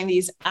kid during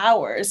these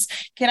hours.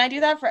 Can I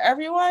do that for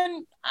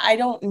everyone? I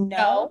don't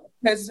know,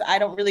 because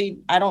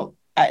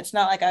it's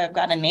not like I've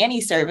got a nanny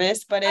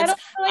service, but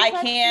I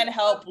can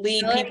help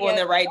lead people in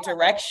the right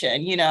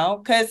direction, you know,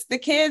 because the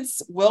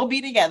kids will be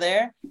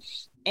together.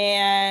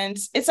 And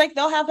it's like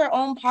they'll have their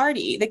own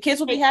party. The kids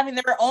will be having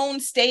their own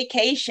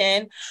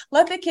staycation.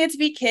 Let the kids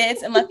be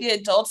kids and let the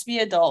adults be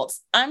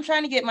adults. I'm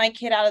trying to get my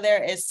kid out of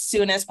there as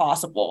soon as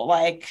possible.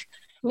 Like,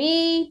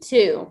 me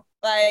too.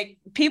 Like,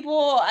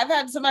 I've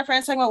had some of my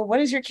friends talking about, what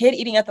is your kid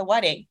eating at the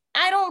wedding?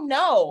 I don't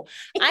know.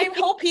 I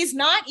hope he's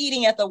not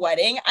eating at the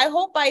wedding. I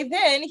hope by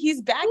then he's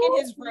back in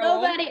his room.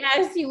 Nobody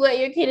asked you what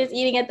your kid is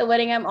eating at the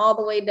wedding. I'm all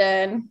the way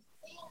done.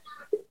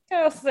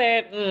 I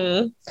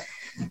said,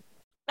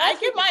 I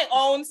get my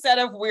own set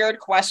of weird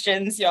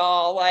questions,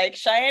 y'all. Like,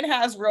 Cheyenne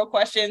has real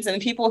questions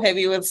and people hit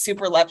me with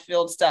super left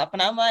field stuff.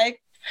 And I'm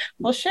like,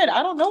 well, shit,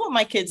 I don't know what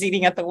my kid's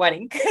eating at the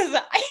wedding, because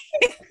I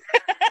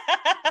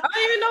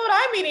don't even know what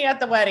I'm eating at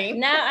the wedding.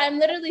 Now I'm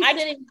literally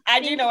sitting. I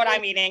do know what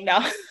I'm eating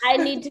now. I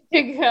need to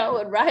figure out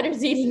what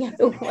Ryder's eating at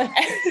the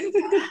wedding.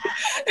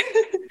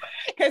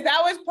 Because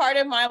that was part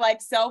of my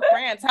like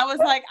self-grants. I was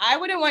like, I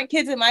wouldn't want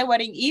kids at my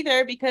wedding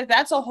either, because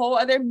that's a whole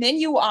other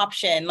menu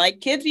option. Like,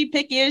 kids be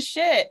picky as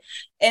shit.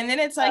 And then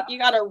it's like, you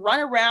got to run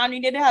around.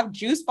 You need to have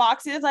juice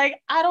boxes. Like,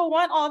 I don't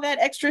want all that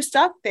extra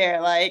stuff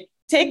there. Like,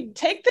 take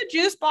the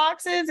juice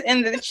boxes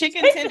and the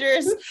chicken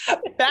tenders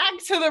back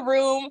to the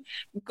room.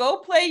 Go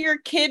play your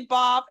Kid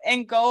Bop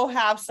and go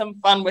have some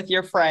fun with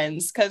your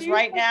friends. Because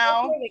right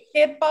now,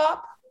 Kid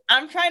Bop,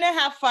 I'm trying to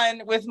have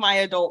fun with my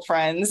adult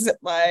friends.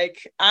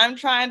 Like, I'm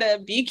trying to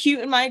be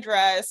cute in my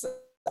dress.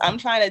 I'm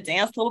trying to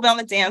dance a little bit on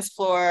the dance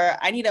floor.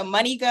 I need a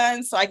money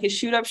gun so I can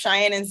shoot up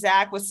Cheyenne and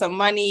Zach with some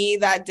money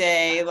that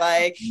day.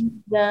 Like,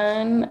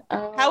 done.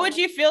 How would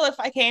you feel if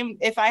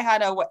I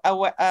had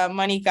a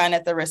money gun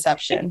at the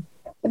reception?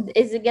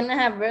 Is it gonna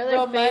have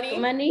real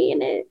money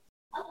in it?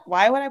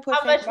 Why would I put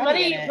how much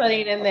money are you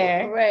putting in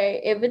there? Right.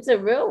 If it's a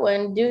real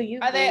one,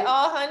 are they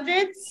all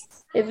hundreds?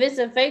 If it's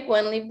a fake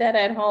one, leave that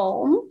at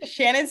home.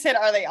 Shannon said,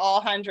 are they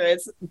all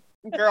hundreds?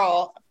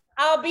 Girl.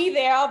 I'll be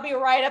there. I'll be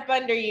right up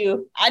under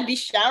you. I'd be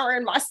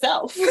showering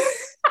myself.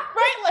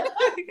 Right.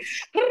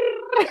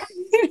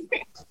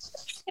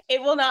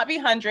 It will not be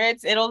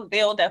hundreds. They'll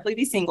definitely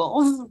be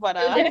singles. But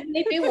it'll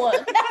definitely be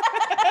one.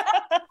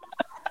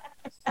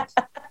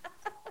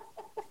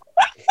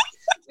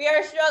 We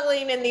are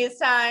struggling in these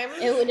times.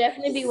 It would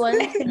definitely be one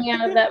coming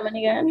out of that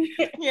money gun.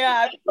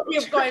 Yeah.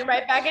 You're going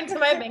right back into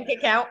my bank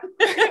account.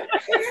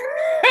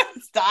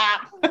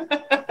 Stop.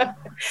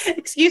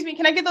 Excuse me,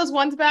 can I get those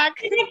ones back?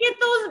 Can I get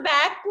those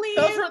back, please?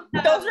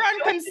 Those are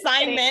on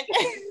consignment.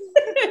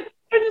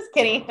 We're just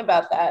kidding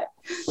about that.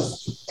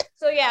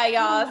 So yeah,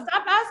 y'all,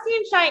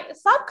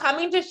 stop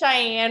coming to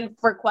Cheyenne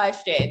for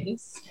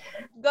questions.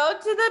 Go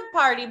to the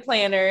party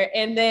planner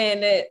and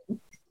then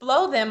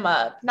blow them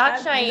up,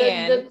 not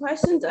Cheyenne. The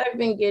questions I've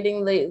been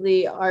getting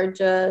lately are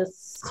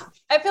just...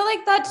 I feel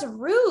like that's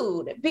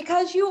rude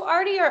because you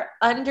already are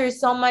under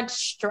so much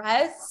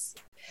stress.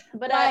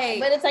 But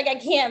it's like I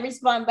can't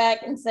respond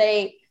back and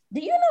say,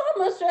 do you know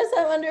how much stress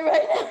I'm under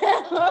right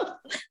now?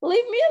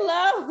 Leave me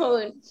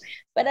alone.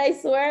 But I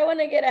swear I want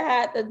to get a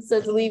hat that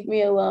says leave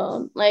me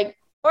alone. Like,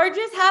 or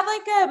just have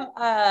like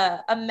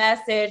a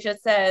message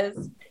that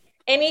says,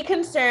 any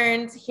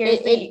concerns,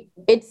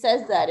 it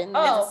says that in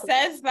there. It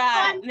says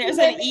that. There's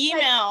an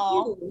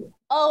email.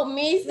 Oh,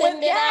 me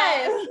sending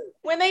it.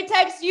 When they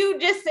text you,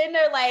 just send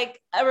her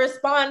like a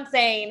response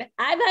saying,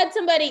 I've had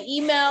somebody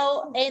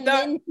email and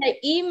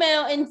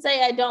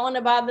say I don't want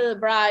to bother the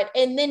bride,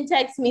 and then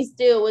text me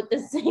still with the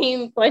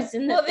same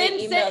question. Well, then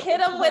hit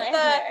them with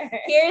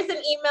here's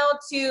an email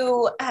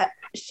to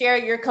share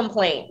your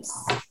complaints.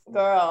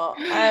 Girl,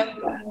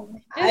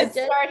 just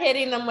start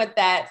hitting them with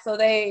that. So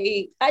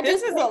this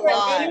is a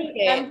lot.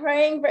 I'm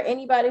praying for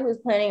anybody who's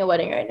planning a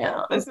wedding right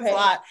now. This is a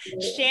lot.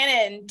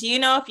 Shannon, do you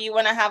know if you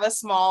want to have a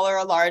small or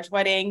a large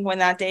wedding when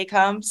that day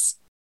comes?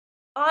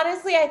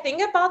 Honestly, I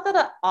think about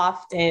that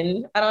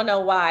often. I don't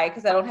know why,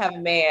 because I don't have a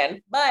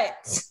man,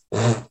 but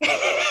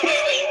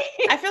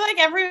I feel like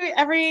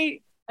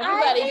everybody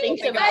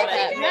thinks about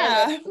that.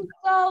 Yeah.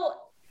 So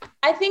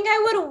I think I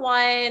would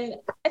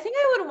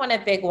want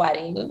a big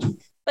wedding.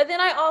 But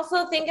then I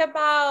also think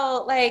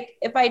about like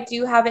if I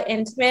do have an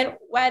intimate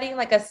wedding,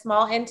 like a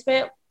small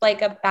intimate,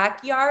 like a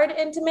backyard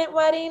intimate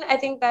wedding, I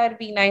think that would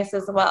be nice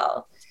as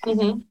well.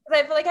 Because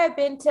I feel like I've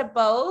been to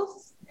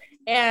both,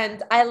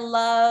 and I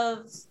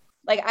love.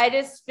 Like, I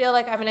just feel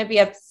like I'm going to be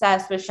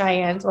obsessed with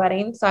Cheyenne's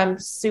wedding. So I'm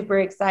super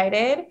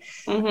excited.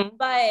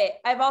 But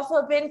I've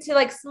also been to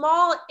like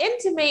small,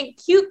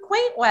 intimate, cute,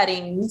 quaint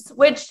weddings,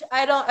 which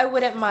I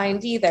wouldn't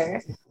mind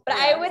either. But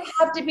I would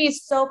have to be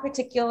so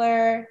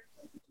particular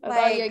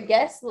about your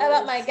guest list.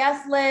 About my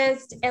guest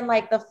list and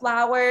like the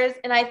flowers.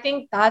 And I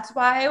think that's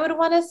why I would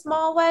want a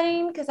small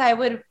wedding, because I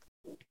would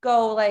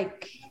go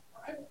like,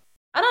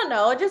 I don't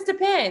know. It just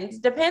depends.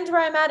 Depends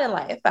where I'm at in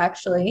life,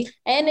 actually.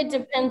 And it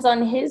depends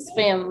on his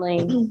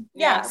family.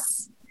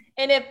 Yes.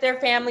 And if their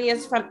family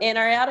is from in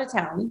or out of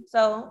town.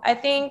 So I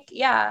think,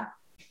 I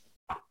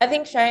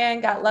think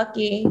Cheyenne got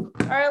lucky.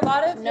 Or a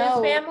lot of his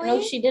family.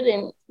 No, she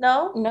didn't.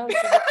 No? No, she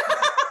didn't.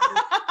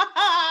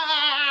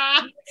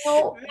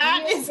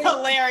 That is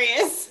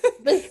hilarious.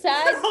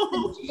 Besides,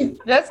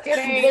 just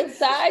kidding.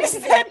 Besides,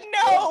 said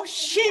no,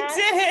 she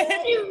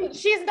didn't.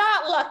 She's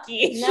not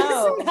lucky.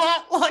 No, she's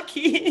not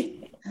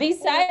lucky.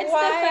 Besides the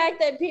fact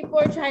that people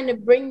are trying to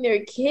bring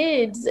their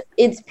kids,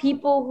 it's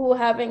people who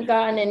haven't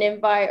gotten an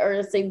invite or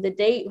a save the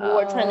date who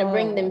are trying to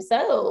bring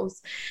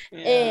themselves.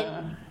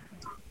 And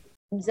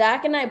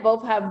Zach and I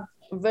both have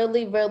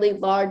really, really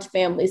large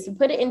families. To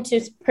put it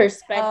into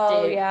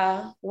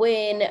perspective,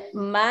 when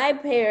my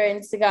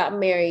parents got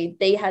married,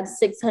 they had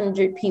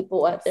 600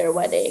 people at their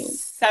wedding.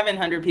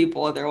 700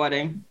 people at their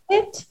wedding.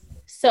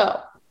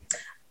 So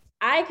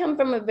I come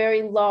from a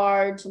very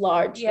large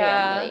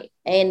family,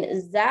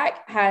 and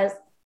Zach has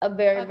a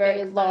very,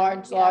 very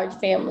large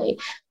family.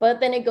 But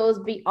then it goes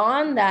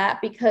beyond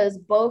that because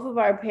both of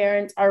our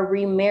parents are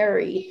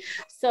remarried.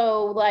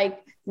 So like,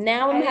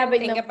 now I'm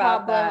having the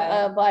problem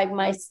of like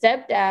my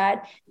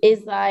stepdad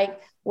is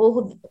like,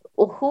 well,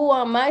 who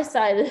on my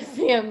side of the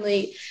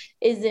family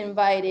is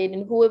invited,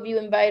 and who have you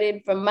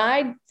invited from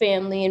my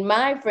family and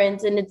my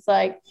friends? And it's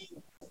like,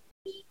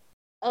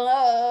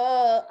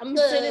 I'm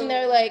sitting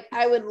there like,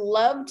 I would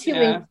love to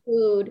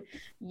include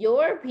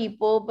your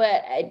people,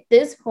 but at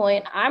this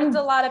point, it's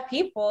a lot of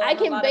people. I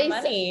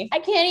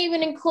can't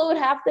even include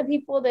half the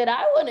people that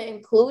I want to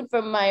include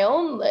from my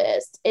own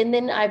list. And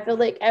then I feel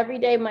like every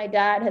day my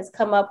dad has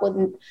come up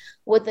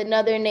with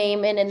another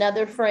name and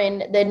another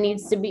friend that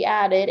needs to be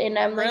added, and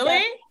I'm like,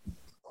 really?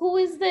 Who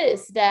is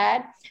this,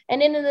 Dad?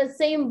 And then in the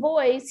same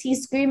voice,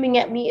 he's screaming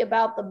at me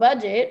about the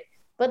budget,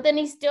 but then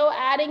he's still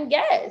adding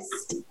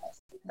guests.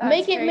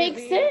 Make it make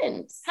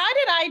sense. How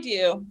did I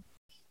do?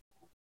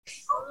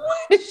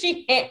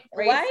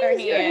 Why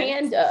is your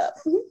hand up?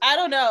 I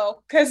don't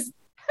know. Because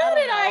how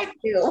did I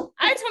do?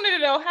 I just wanted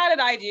to know, how did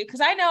I do? Because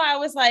I know I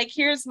was like,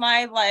 here's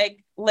my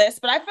like list,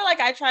 but I feel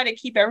like I try to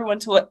keep everyone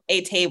to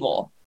a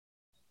table.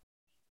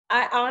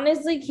 I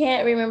honestly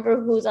can't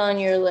remember who's on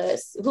your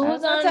list.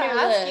 Who's on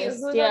your list?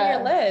 Who's on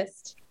your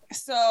list?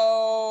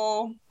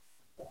 So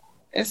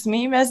it's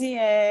me,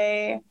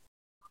 Mezier,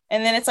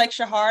 and then it's like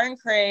Shahar and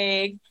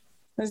Craig,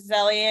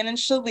 Zellian and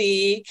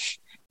Shalik,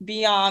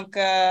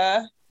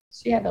 Bianca.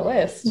 She had a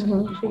list.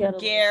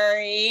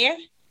 Gary.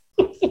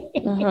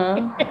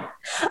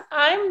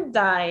 I'm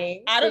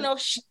dying. I don't know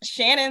if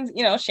Shannon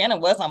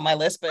was on my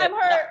list, but I'm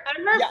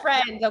her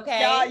friend.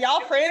 Okay,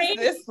 y'all friends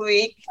this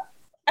week.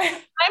 I'm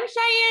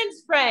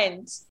Cheyenne's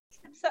friend.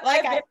 So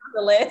like I've been on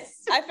the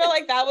list. I feel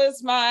like that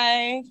was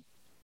my.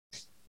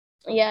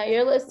 Yeah,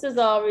 your list is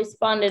all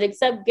responded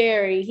except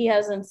Gary. He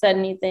hasn't said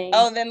anything.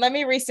 Oh, then let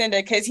me resend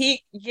it because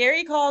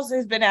Gary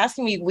has been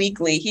asking me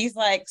weekly. He's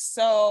like,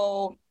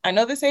 so I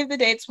know the save the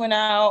dates went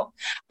out.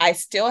 I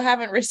still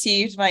haven't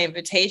received my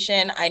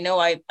invitation. I know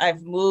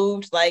I've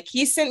moved. Like,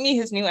 he sent me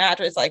his new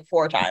address like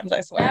 4 times,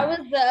 I swear. That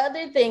was the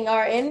other thing.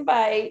 Our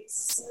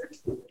invites,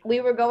 we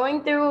were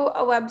going through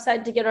a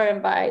website to get our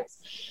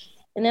invites.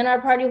 And then our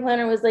party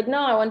planner was like,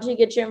 no, I want you to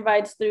get your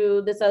invites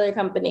through this other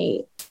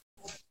company.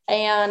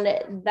 And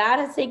that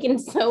has taken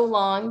so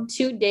long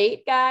to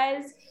date,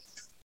 guys.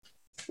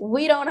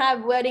 We don't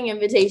have wedding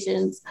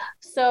invitations.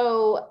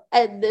 So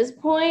at this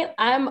point,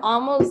 I'm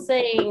almost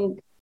saying,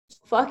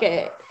 fuck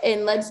it.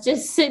 And let's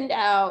just send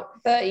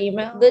out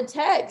the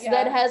text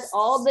that has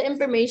all the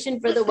information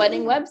for the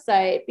wedding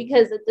website.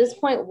 Because at this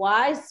point,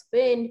 why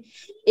spend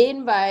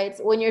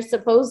invites when you're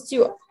supposed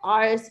to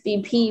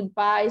RSVP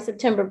by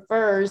September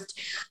 1st?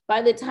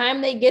 By the time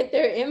they get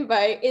their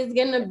invite, it's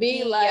going to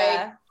be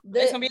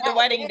it's gonna be the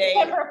wedding day.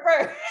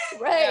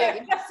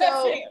 Right.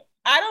 So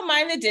I don't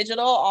mind the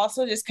digital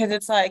also just because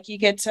it's like you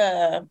get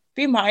to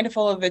be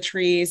mindful of the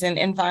trees, and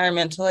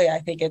environmentally, I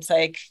think it's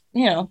like,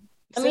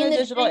 I mean, the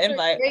digital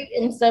invite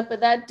and stuff,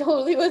 but that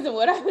totally wasn't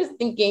what I was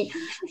thinking.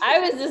 I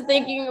was just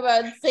thinking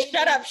about saving.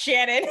 Shut up,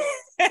 Shannon.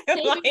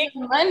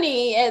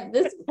 Money at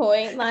this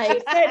point,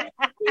 like I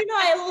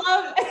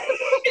love.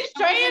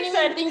 Cheyenne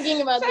said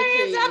thinking about the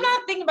trees. I'm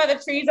not thinking about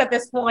the trees at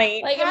this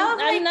point. Like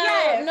I'm not.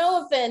 Yes.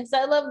 No offense,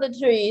 I love the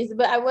trees,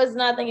 but I was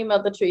not thinking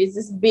about the trees.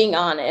 Just being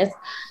honest,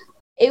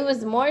 it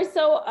was more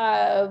so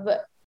of.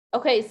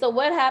 Okay, so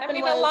what happened?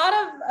 A lot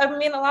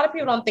of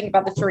people don't think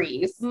about the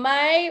trees.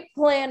 My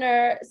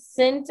planner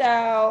sent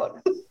out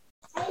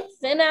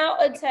sent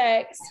out a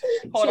text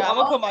Hold to on, I'm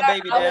gonna all put my our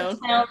baby down.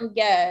 out-of-town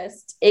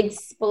guests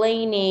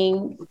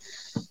explaining,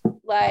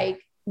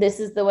 like,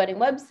 this is the wedding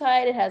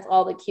website. It has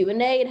all the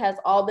Q&A. It has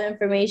all the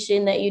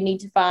information that you need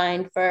to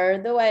find for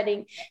the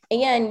wedding.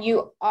 And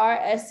you are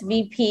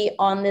SVP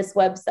on this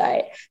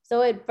website.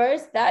 So at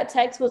first, that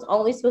text was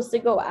only supposed to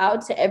go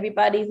out to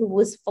everybody who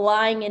was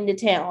flying into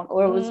town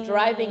or was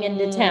driving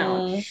into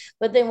town.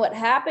 But then what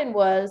happened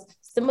was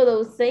some of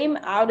those same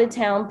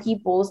out-of-town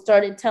people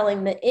started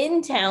telling the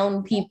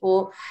in-town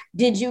people,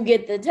 did you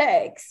get the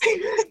text?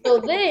 So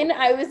then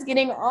I was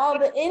getting all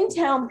the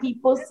in-town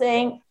people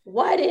saying,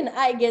 why didn't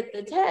I get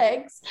the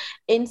text?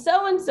 And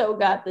so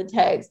got the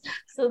text.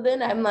 So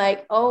then I'm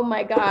like, oh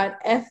my God,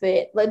 F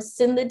it. Let's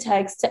send the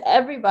text to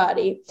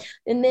everybody.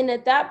 And then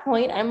at that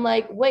point, I'm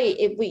like, wait,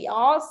 if we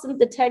all sent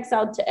the text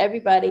out to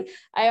everybody,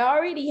 I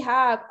already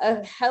have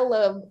a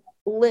hella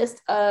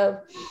list of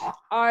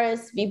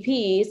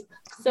RSVPs.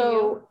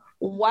 So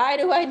why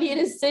do I need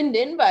to send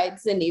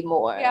invites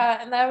anymore?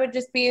 Yeah, and that would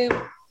just be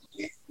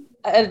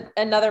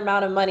another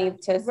amount of money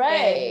to spend.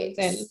 Right.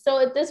 So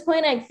at this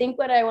point, I think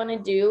what I want to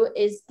do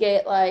is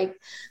get like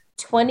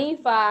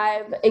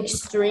 25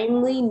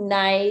 extremely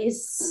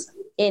nice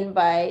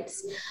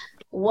invites.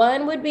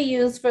 One would be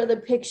used for the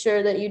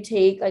picture that you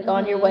take like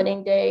on your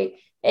wedding day.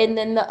 And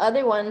then the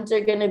other ones are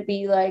going to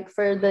be like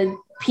for the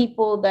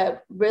people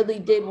that really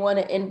did want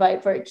to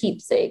invite for a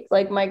keepsake,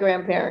 like my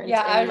grandparents.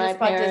 Yeah, I and was my just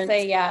about parents to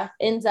say, yeah.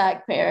 and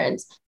Zach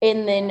parents.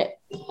 And then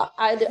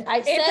I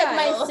said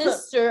my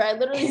sister, I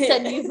literally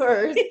said you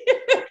first.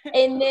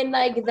 And then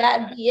like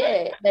that'd be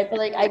it. I feel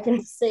like I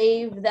can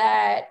save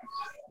that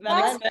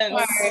money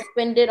or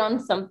spend it on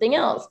something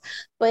else.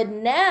 But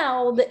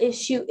now the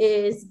issue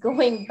is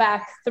going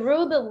back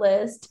through the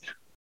list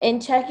and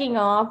checking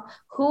off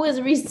who has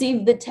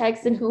received the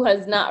text and who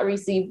has not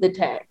received the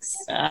text.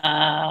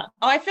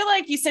 I feel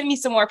like you sent me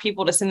some more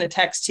people to send the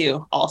text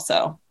to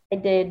also. I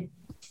did.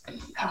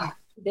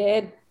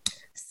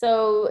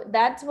 So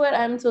that's what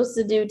I'm supposed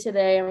to do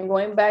today. I'm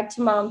going back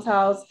to mom's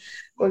house.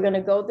 We're going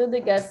to go through the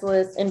guest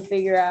list and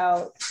figure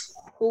out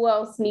who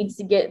else needs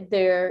to get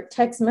their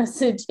text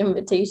message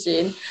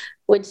invitation,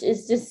 which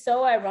is just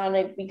so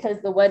ironic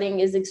because the wedding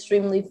is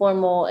extremely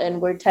formal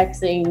and we're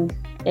texting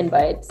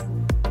invites.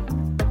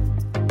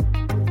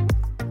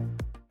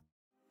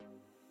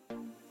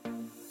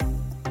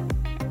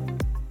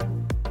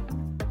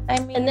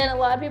 And then a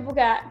lot of people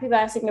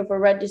asking if we're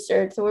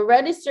registered. So we're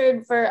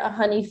registered for a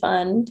honey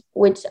fund,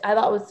 which I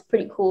thought was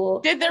pretty cool.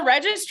 Did the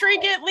registry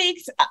get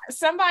leaked?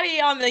 Somebody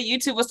on the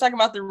YouTube was talking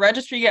about the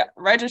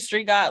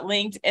registry got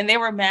linked, and they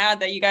were mad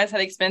that you guys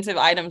had expensive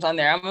items on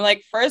there. I'm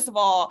like, first of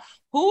all,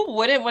 who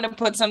wouldn't want to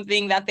put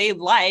something that they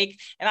like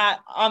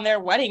on their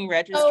wedding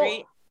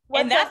registry?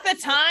 And that's the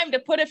time to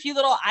put a few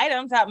little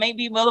items that may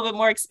be a little bit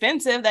more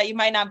expensive that you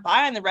might not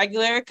buy on the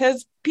regular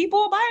because people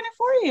are buying it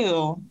for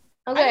you.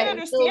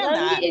 Okay, so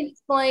let me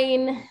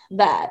explain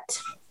that.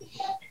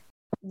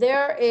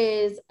 There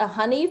is a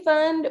honey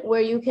fund where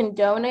you can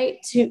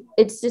donate to,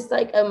 it's just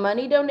like a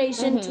money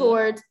donation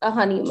towards a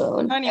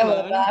honeymoon.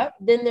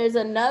 Then there's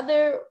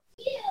another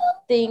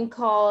thing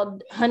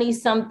called honey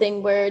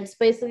something where it's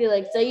basically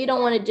like, say you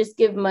don't want to just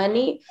give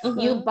money,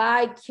 you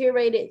buy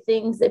curated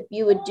things that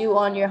you would do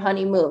on your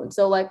honeymoon.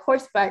 So like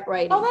horseback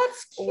riding. Oh,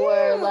 that's cute.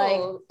 Or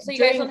like so you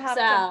drinks guys don't have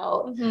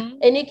out.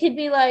 And it could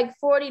be like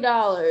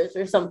 $40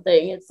 or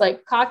something. It's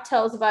like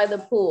cocktails by the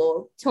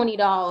pool,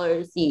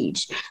 $20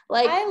 each.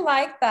 Like I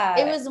like that.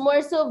 It was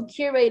more so of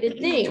curated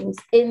things.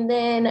 And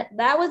then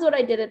that was what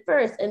I did at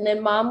first. And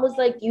then mom was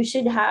like, you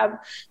should have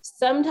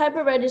some type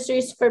of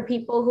registries for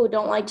people who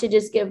don't like to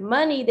just give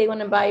money. They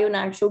want to buy you an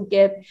actual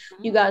gift.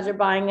 You guys are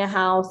buying a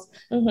house.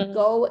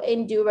 Go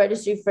and do a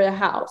registry for the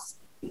house.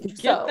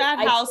 Get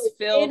that house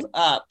filled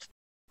up.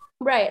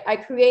 Right. I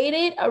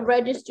created a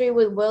registry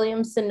with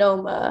Williams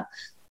Sonoma.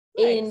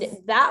 Nice. And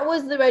that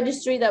was the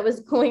registry that was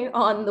going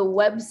on the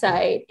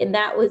website. And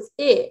that was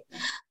it.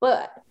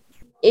 But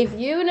if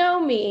you know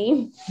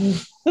me,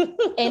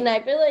 and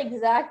I feel like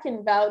Zach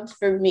can vouch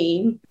for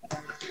me,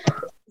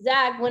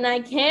 Zach, when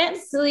I can't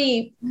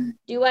sleep,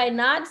 do I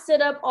not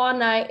sit up all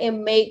night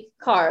and make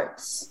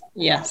cards?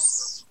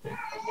 Yes.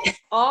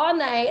 All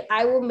night,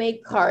 I will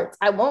make cards.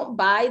 I won't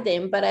buy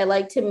them, but I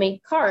like to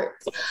make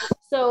cards.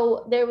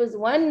 So there was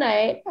one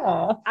night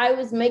I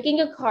was making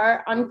a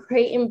cart on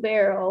Crate and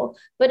Barrel,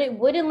 but it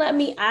wouldn't let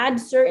me add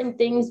certain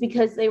things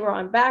because they were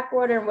on back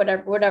order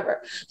and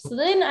whatever. So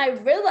then I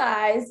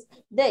realized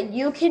that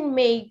you can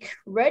make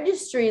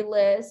registry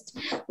list,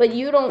 but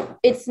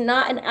it's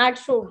not an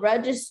actual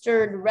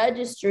registered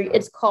registry.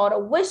 It's called a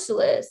wish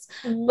list,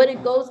 but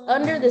it goes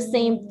under the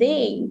same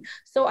thing.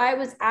 So I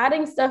was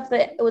adding stuff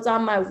that was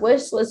on my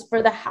wish list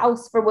for the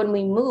house for when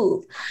we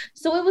move.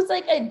 So it was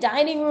like a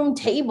dining room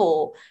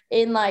table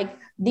in like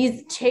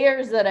these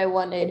chairs that I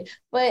wanted,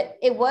 but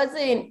it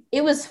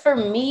was for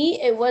me.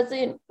 It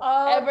wasn't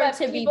ever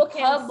to be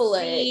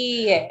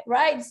public.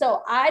 Right.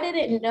 So I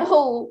didn't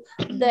know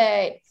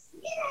that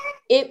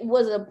it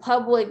was a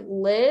public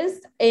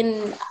list.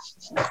 And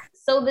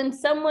So then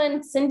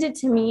someone sent it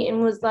to me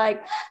and was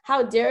like,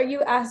 how dare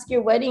you ask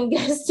your wedding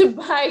guests to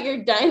buy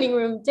your dining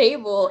room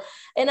table?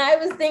 And I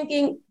was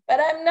thinking, but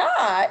I'm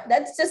not.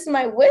 That's just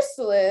my wish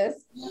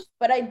list.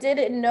 But I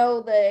didn't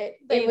know that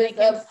it was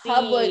a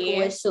public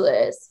wish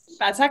list.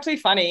 That's actually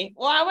funny.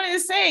 Well, I wanted to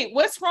say,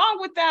 what's wrong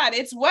with that?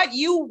 It's what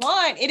you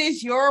want. It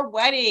is your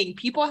wedding.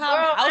 People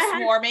have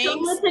housewarmings. So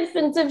much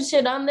expensive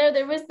shit on there.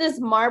 There was this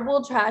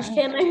marble trash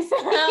can I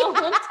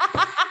found.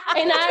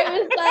 And I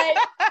was like,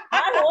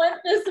 I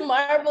want this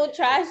marble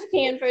trash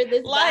can for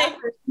this. Like,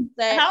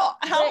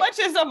 how much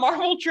is a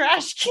marble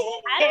trash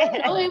can? I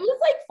don't know. It was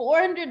like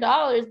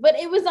 $400, but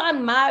it was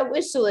on my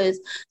wish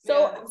list.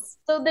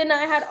 So then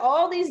I had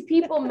all these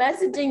people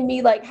messaging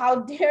me like, how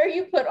dare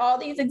you put all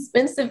these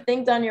expensive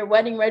things on your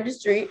wedding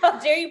registry? How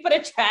dare you put a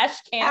trash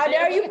can? How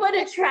dare you put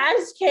a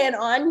trash can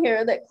on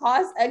here that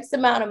costs X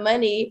amount of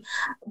money?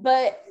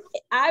 But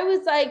I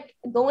was like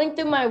going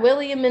through my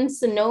William and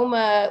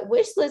Sonoma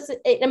wish list.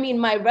 I mean,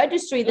 my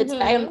registry that's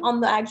on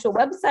the actual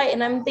website.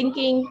 And I'm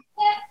thinking,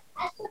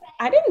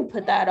 I didn't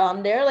put that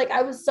on there. Like,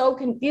 I was so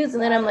confused.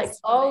 And then I'm like,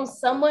 oh,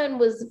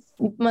 someone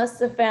must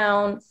have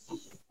found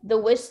the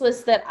wish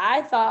list that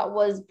I thought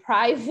was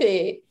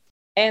private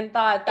and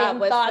thought that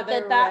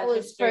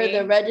was for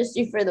the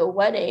registry for the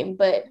wedding,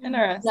 but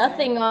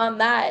nothing on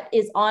that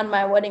is on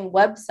my wedding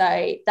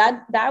website.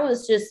 That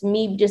was just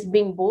me just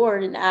being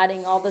bored and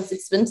adding all this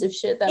expensive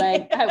shit that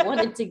I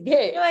wanted to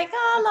get. You're like,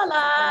 oh la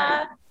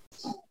la.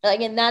 Like,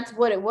 and that's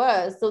what it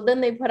was. So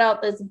then they put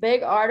out this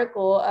big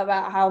article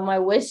about how my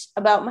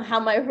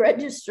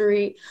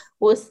registry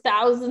was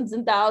thousands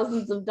and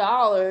thousands of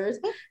dollars.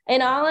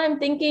 And all I'm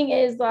thinking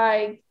is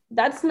like,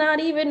 that's not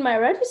even my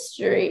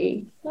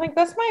registry. Like,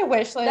 that's my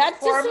wish list.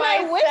 That's just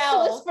my wish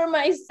list for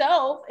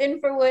myself and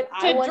for what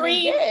I want to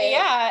get.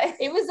 Yeah.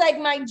 It was like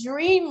my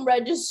dream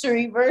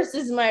registry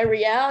versus my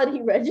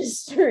reality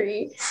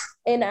registry.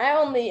 And I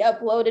only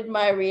uploaded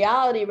my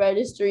reality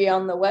registry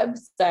on the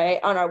website,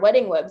 on our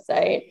wedding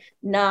website,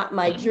 not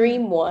my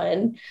dream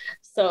one.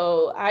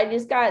 So I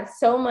just got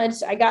so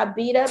much, I got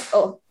beat up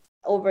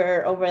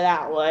over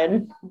that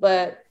one.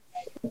 But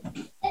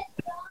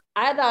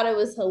I thought it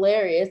was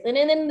hilarious. And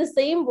then in the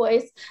same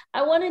voice,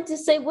 I wanted to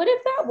say, what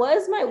if that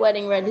was my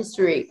wedding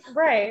registry?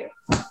 Right.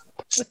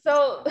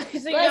 So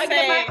you're like,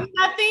 say,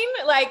 nothing?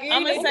 Like,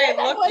 I'm going to say,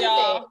 look,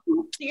 y'all.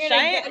 You're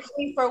going to judge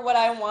me for what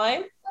I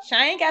want?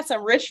 Cheyenne got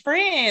some rich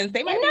friends.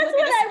 They might and that's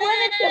what I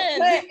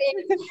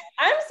wanted to put.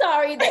 I'm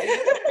sorry that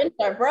your friends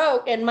are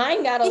broke and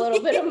mine got a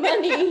little bit of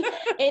money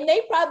and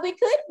they probably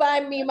could buy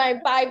me my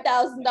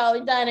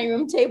 $5,000 dining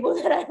room table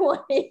that I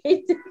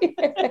wanted.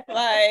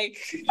 Like,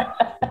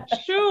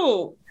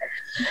 shoot.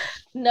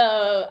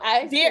 No,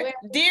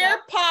 Dear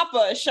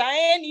Papa,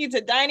 Cheyenne needs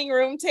a dining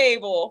room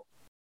table.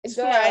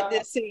 Girl,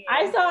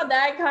 I saw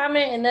that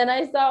comment, and then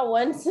I saw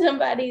one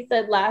somebody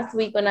said last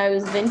week when I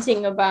was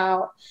venting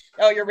about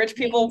your rich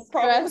people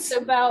stressed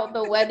about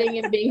the wedding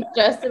and being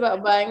stressed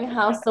about buying a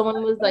house.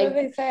 Someone was like, what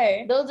did they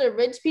say? Those are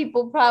rich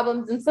people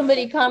problems, and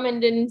somebody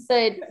commented and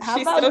said, "How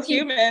she's about still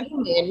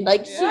human?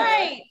 Like,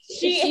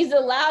 she's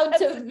allowed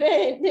to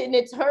vent, and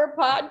it's her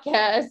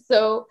podcast,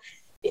 so."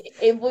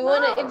 If we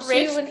want to, if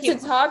she wants to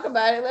talk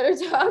about it, let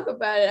her talk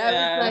about it.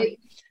 I was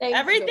like,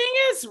 everything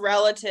is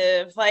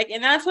relative. Like,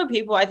 and that's what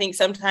people I think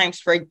sometimes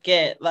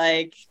forget.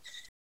 Like,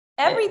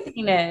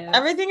 everything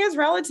is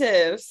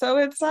relative. So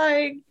it's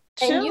like,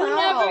 and you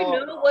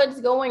never know what's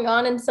going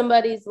on in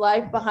somebody's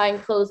life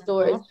behind closed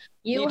doors.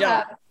 You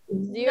have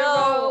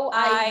zero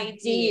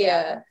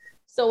idea.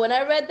 So when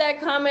I read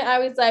that comment, I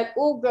was like,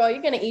 "Oh, girl,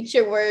 you're gonna eat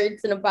your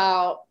words in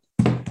about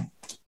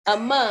a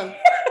month."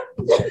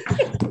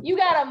 You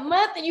got a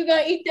month and you're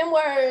gonna eat them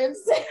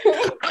words.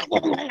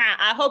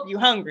 I hope you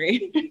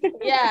hungry.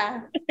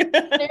 Yeah,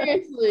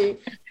 seriously.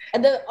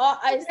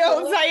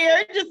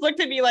 Zaire just looked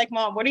at me like,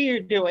 Mom, what are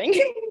you doing?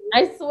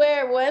 I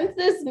swear, once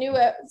this new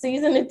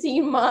season of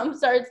Teen Mom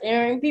starts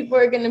airing, people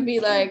are gonna be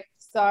like,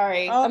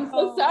 sorry. I'm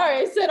so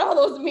sorry I said all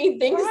those mean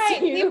things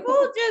to you.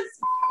 People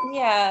just,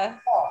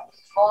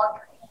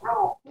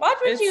 watch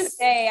what you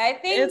say. I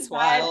think it's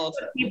wild.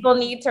 People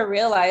need to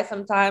realize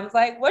sometimes,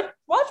 like, watch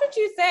what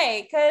you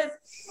say, because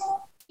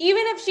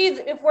even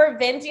if we're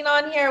venting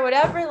on here or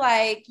whatever,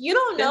 like, you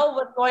don't know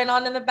what's going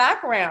on in the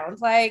background.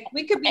 Like,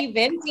 we could be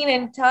venting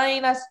and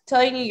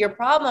telling you your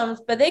problems,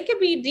 but they could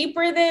be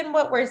deeper than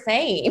what we're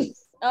saying.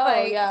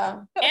 Oh, yeah.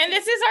 And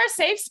this is our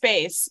safe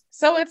space.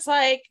 So it's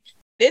like,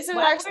 this is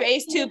our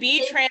space to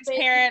be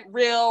transparent,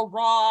 real,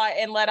 raw,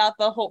 and let out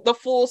the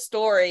full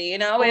story. You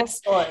know,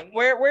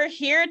 we're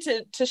here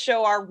to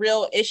show our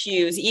real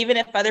issues, even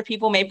if other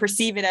people may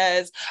perceive it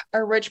as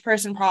a rich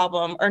person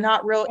problem or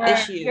not real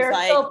issues. You're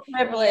like, so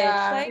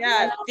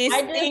privileged. These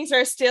things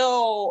are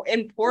still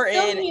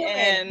important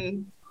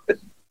and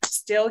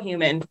still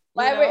human.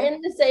 While we're in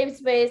the safe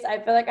space, I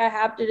feel like I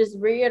have to just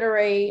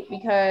reiterate,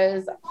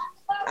 because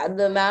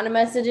the amount of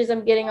messages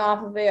I'm getting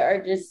off of it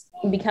are just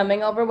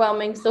becoming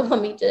overwhelming. So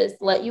let me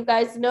just let you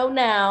guys know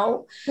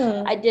now.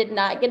 I did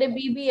not get a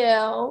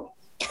BBL.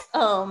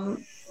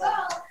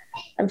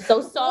 I'm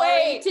so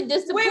sorry to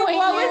disappoint you.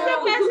 What was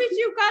the message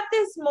you got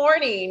this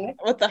morning.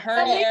 with the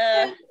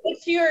hernia.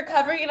 But you were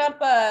covering up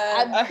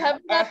I'm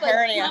covering up a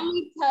hernia.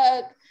 tummy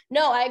tuck.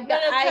 No, I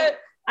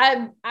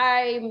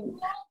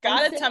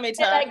Got a tummy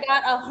tuck. I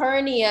got a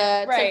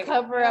hernia to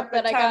cover up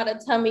that I got a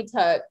tummy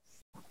tuck.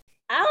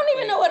 I don't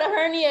even know what a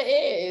hernia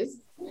is.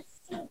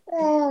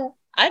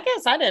 I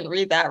guess I didn't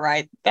read that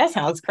right. That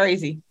sounds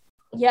crazy.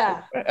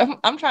 Yeah.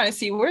 I'm trying to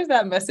see, where's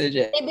that message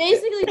at? They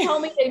basically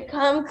told me to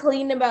come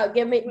clean about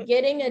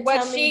getting a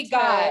what tummy she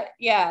tuck. got.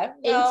 Yeah.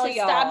 And to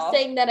stop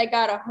saying that I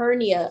got a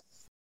hernia.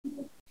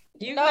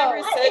 You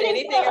never said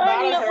anything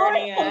about a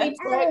hernia.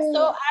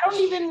 So I don't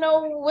even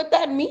know what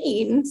that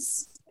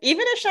means.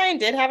 Even if Cheyenne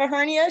did have a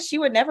hernia, she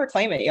would never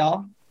claim it,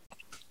 y'all.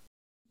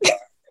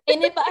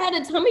 And if I had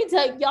a tummy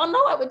tuck, y'all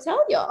know I would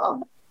tell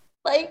y'all.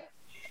 Like,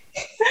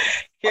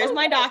 here's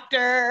my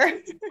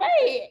doctor.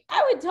 Right.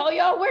 I would tell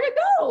y'all where to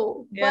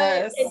go.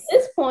 Yes. But at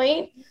this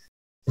point,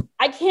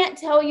 I can't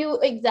tell you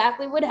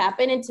exactly what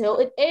happened until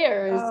it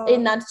airs.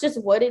 And that's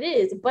just what it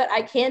is. But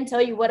I can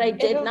tell you what I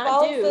did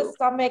not do. The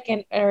stomach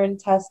and or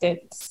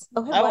intestines.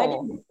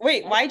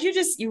 Wait, why'd you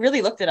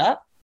really looked it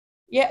up?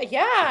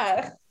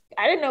 Yeah.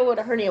 I didn't know what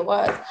a hernia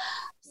was.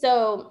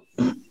 So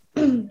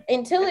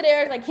until it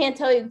airs, I can't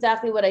tell you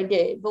exactly what I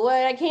did. But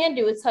what I can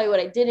do is tell you what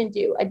I didn't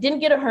do. I didn't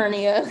get a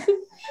hernia.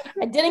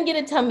 I didn't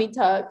get a tummy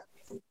tuck.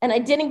 And I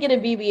didn't get a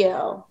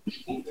BBL.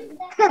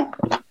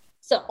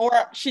 Or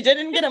she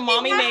didn't get a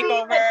mommy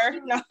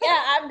makeover. No.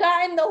 Yeah, I've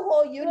gotten the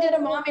whole you did a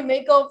mommy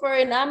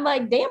makeover, and I'm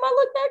like, damn, I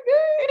look that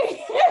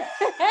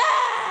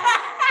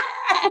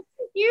good.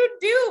 You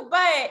do,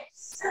 but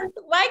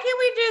why can't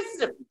we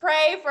just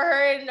pray for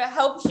her and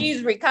hope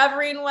she's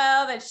recovering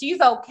well, that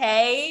she's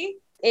okay?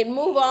 And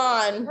move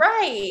on.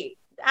 Right.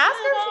 Ask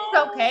her if she's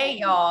okay,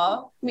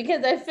 y'all.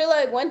 Because I feel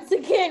like once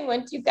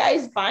you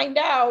guys find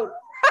out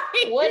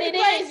what it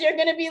is, you're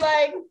gonna be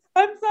like,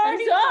 I'm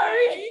sorry.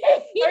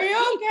 Are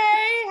you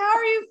okay? How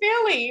are you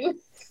feeling?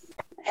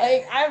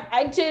 Like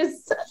I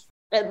just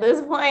at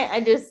this point I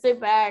just sit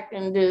back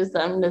and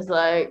I'm just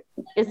like,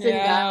 it's in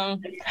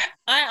God.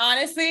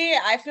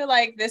 I feel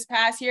like this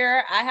past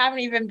year I haven't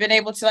even been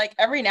able to, like,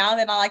 every now and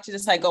then I like to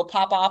just like go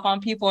pop off on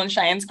people in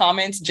Cheyenne's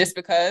comments just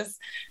because.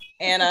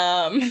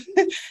 And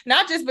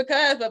not just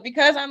because, but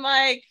because I'm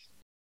like,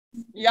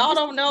 y'all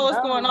don't know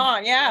what's going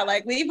on. Yeah,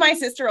 like leave my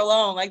sister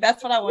alone. Like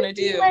that's what I want to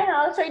do. In my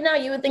house right now,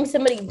 you would think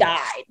somebody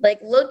died. Like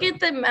look at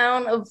the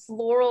amount of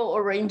floral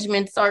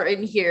arrangements are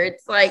in here.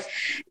 It's like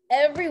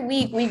every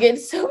week we get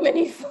so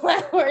many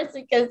flowers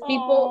because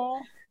people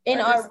in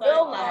our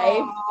real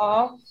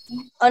life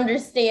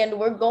understand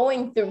we're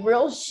going through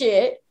real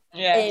shit.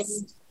 Yes.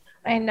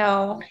 And I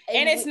know.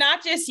 And it's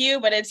not just you,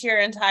 but it's your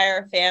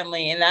entire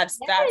family. And that's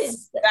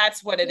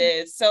what it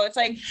is. So it's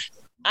like,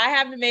 I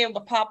haven't been able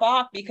to pop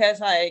off because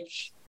like,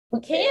 we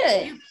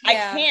can't. I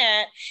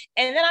can't.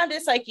 And then I'm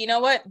just like, you know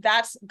what?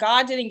 That's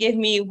God didn't give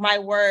me my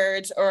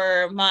words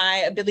or my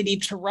ability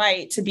to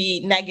write to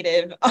be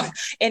negative on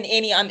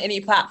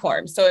any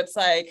platform. So it's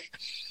like,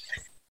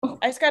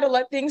 I just got to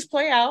let things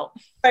play out.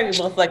 Probably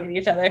both looking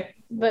at each other.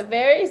 But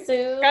very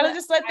soon. Gotta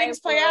just let things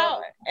play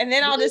out. And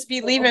then I'll just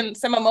be leaving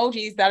some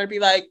emojis that'll be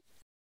like,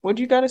 what'd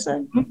you gotta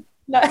say?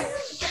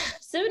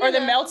 Soon or the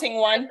melting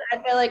one. I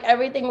feel like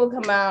everything will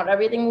come out.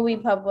 Everything will be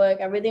public.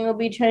 Everything will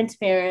be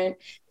transparent.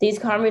 These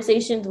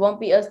conversations won't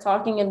be us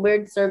talking in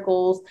weird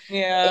circles.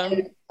 Yeah.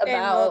 And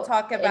we'll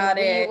talk about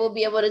it. We'll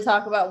be able to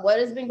talk about what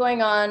has been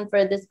going on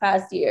for this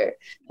past year.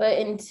 But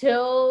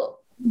until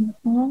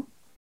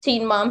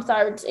Teen Mom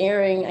starts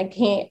airing, I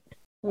can't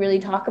really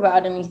talk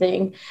about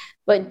anything.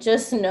 But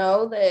just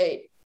know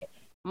that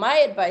my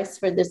advice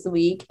for this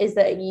week is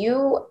that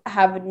you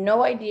have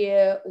no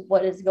idea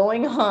what is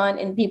going on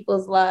in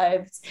people's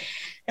lives.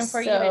 And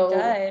for you to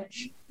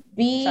judge.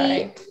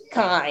 Be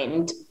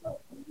kind.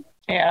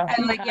 Yeah.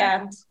 And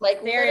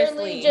like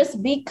literally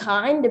just be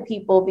kind to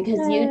people because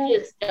you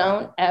just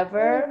don't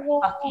ever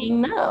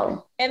fucking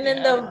know. And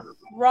then the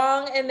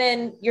wrong and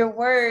then your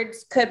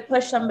words could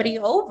push somebody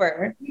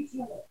over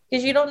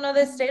because you don't know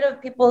the state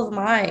of people's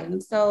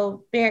minds.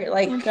 So I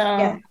like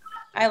that.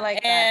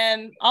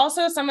 And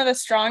also some of the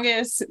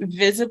strongest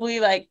visibly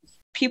like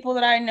people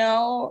that I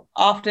know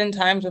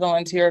oftentimes are the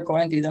ones who are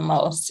going through the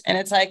most. And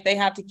it's like they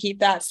have to keep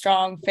that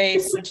strong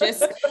face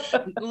just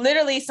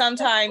literally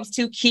sometimes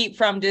to keep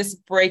from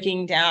just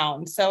breaking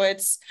down. So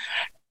it's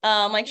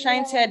like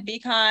Cheyenne said, be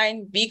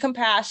kind, be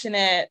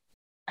compassionate,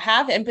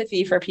 have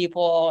empathy for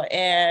people,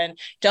 and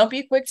don't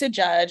be quick to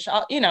judge.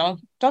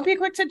 Don't be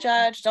quick to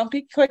judge. Don't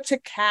be quick to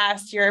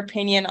cast your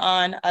opinion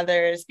on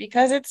others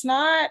because it's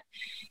not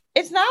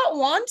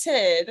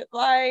wanted.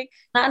 Like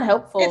not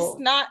helpful.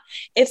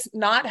 It's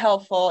not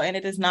helpful and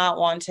it is not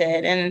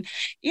wanted. And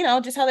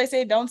just how they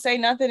say, don't say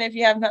nothing if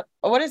you have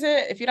what is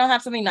it? If you don't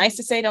have something nice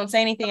to say, don't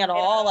say anything at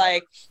all.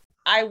 Like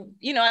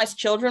as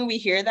children, we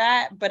hear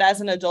that, but as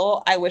an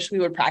adult, I wish we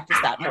would practice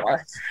that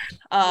more.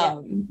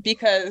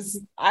 Because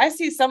I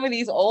see some of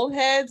these old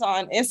heads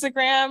on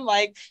Instagram,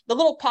 like the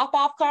little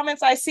pop-off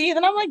comments I see,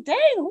 and I'm like, dang,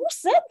 who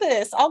said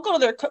this? I'll go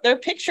to their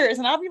pictures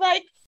and I'll be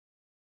like,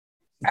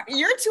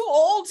 you're too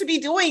old to be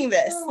doing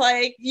this.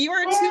 Like, you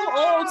are too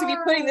old to be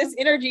putting this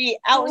energy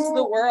out into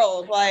the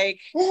world. Like,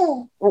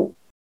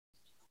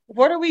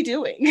 what are we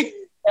doing?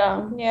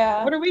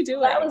 Yeah. What are we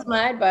doing? That was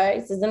my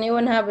advice. Does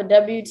anyone have a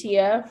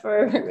WTF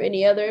or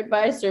any other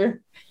advice?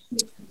 Or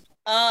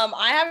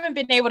I haven't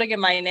been able to get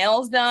my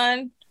nails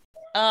done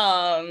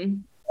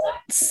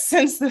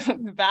since the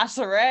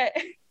Bachelorette.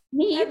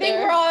 I think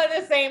we're all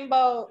in the same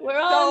boat. We're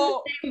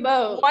all in the same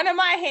boat. One of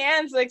my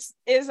hands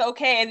is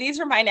okay, and these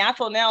are my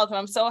natural nails, and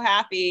I'm so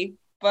happy.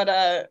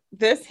 But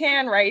this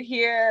hand right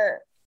here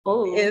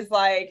is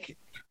like,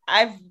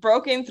 I've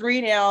broken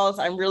 3 nails.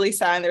 I'm really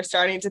sad they're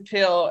starting to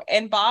peel.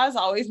 And Boz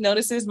always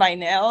notices my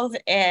nails.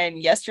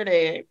 And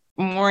yesterday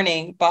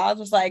morning, Boz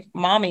was like,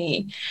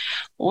 "Mommy,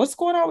 what's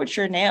going on with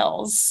your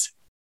nails?"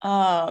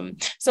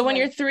 So when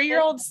your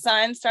 3-year-old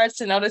son starts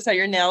to notice that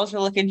your nails are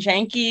looking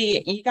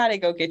janky, you got to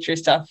go get your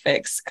stuff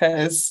fixed,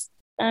 because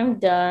I'm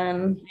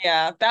done.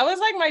 Yeah, that was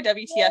like my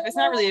WTF. It's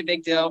not really a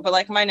big deal, but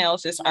like my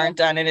nails just aren't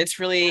done. And it's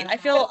really, I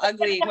feel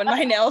ugly when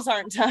my nails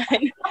aren't done,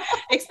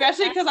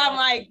 especially because I'm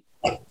like,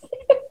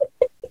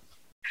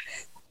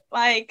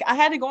 I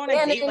had to go on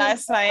a date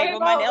last night with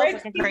my nails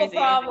looking crazy.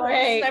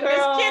 Hey, I'm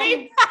just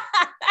kidding.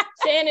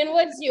 Shannon,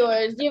 what's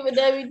yours? Do you have a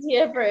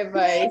WTF for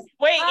advice?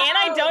 Wait, and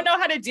I don't know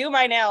how to do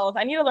my nails.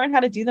 I need to learn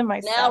how to do them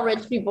myself. Now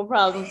rich people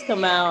problems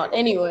come out.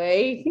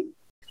 Anyway.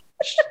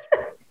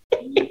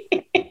 Look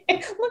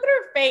at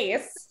her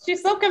face.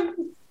 She's so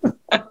confused.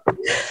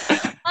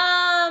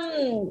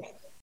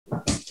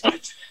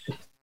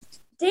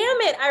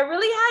 Damn it. I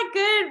really had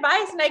good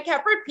advice and I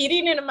kept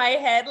repeating it in my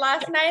head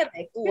last night.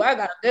 Like, ooh, I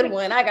got a good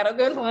one. I got a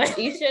good one.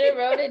 You should have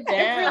wrote it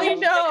down. I really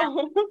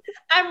know.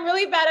 I'm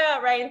really bad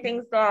about writing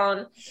things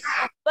down.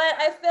 But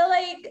I feel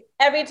like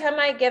every time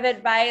I give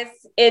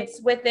advice,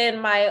 it's within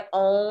my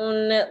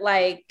own,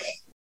 like,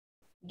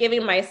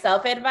 giving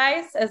myself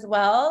advice as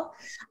well.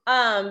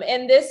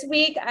 And this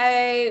week,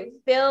 I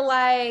feel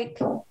like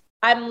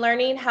I'm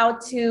learning how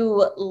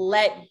to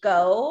let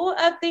go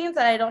of things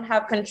that I don't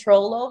have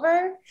control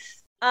over.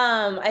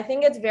 I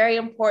think it's very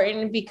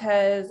important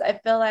because I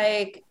feel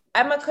like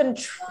I feel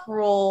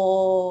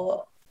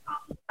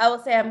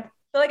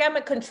like I'm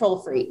a control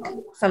freak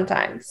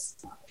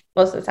sometimes,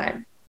 most of the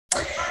time.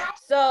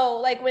 So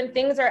like when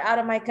things are out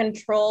of my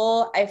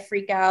control, I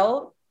freak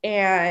out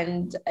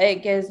and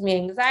it gives me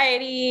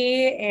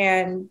anxiety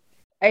and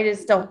I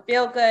just don't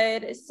feel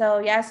good. So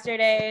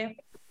yesterday,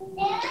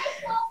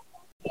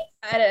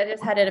 I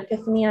just had an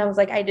epiphany and I was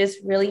like, I just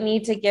really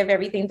need to give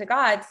everything to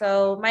God.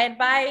 So my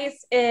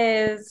advice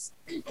is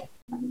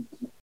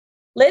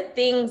let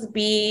things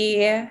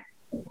be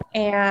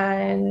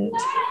and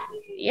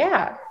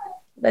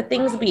let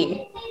things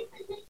be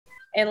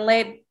and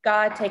let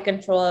God take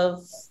control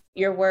of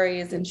your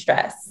worries and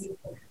stress.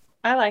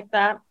 I like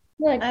that.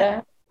 I like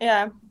that.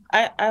 Yeah,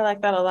 I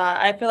like that a lot.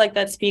 I feel like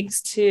that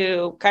speaks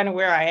to kind of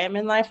where I am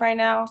in life right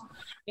now.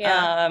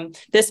 Yeah.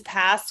 This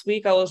past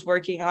week I was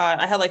working on,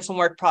 I had like some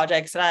work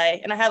projects and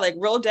I had like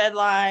real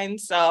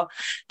deadlines. So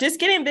just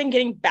been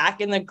getting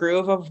back in the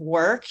groove of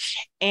work.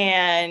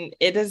 And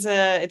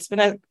it's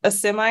been a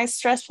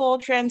semi-stressful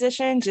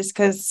transition just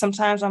because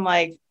sometimes I'm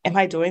like, am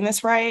I doing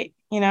this right?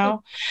 You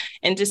know,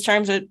 in just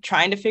terms of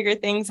trying to figure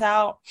things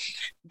out.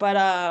 But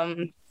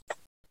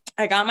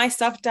I got my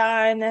stuff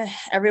done.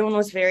 Everyone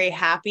was very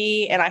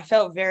happy and I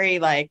felt very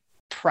like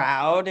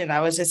proud. And I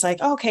was just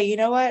like, okay, you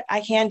know what?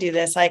 I can do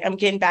this. Like I'm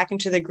getting back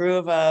into the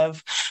groove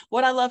of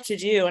what I love to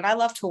do. And I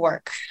love to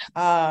work.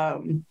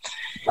 And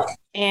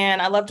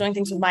I love doing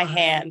things with my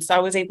hands. So I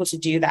was able to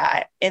do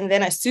that. And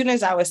then as soon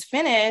as I was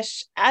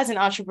finished, as an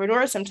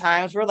entrepreneur,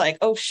 sometimes we're like,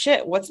 oh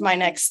shit, what's my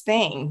next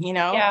thing? You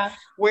know,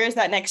 where's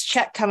that next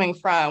check coming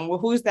from? Well,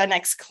 who's that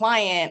next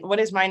client? What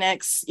is my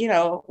next,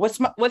 what's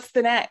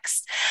the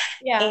next?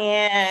 Yeah.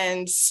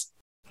 And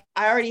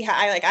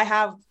I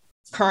have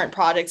current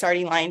projects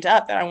already lined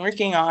up that I'm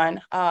working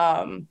on.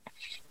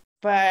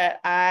 But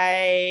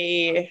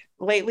I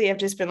lately have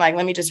just been like,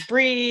 let me just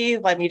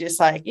breathe. Let me just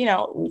like,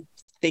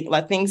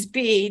 let things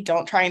be.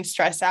 Don't try and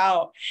stress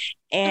out.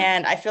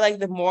 And I feel like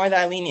the more that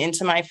I lean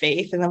into my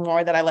faith and the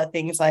more that I let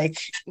things like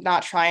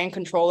not try and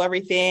control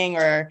everything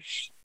or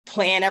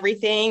plan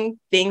everything,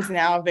 things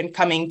now have been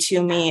coming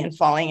to me and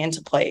falling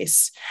into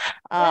place.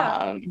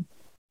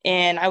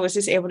 And I was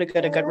just able to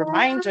get a good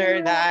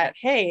reminder that,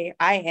 hey,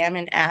 I am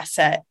an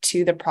asset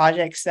to the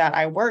projects that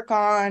I work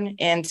on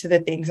and to the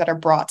things that are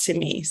brought to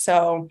me.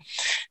 So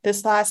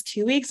this last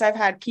 2 weeks, I've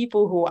had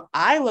people who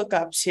I look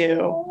up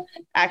to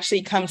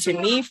actually come to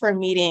me for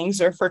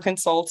meetings or for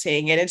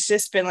consulting. And it's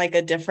just been like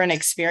a different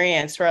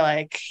experience where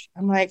like,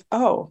 I'm like,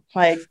 oh,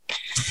 like,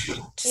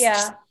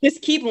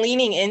 just keep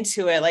leaning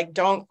into it. Like,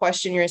 don't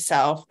question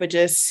yourself, but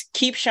just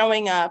keep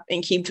showing up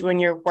and keep doing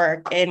your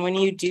work. And when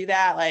you do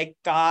that, like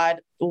God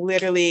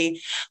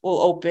literally will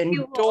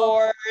open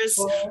doors,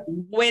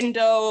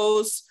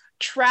 windows,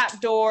 trap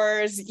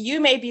doors.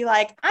 You may be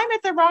like, I'm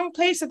at the wrong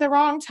place at the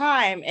wrong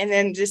time. And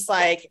then just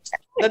like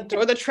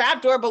the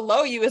trap door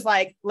below you is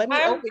like, let me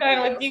I'm open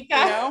done with you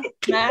guys.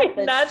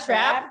 Not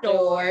trap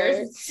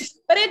doors.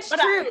 But it's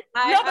true.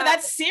 But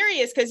that's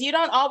serious because you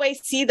don't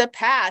always see the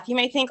path. You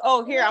may think,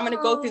 oh, here, I'm going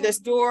to go through this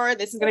door.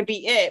 This is going to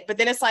be it. But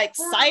then it's like,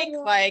 psych,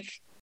 like.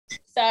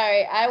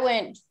 Sorry, I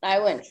went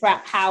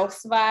trap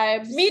house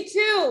vibes. Me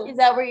too. Is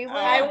that where you went?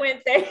 I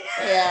went there.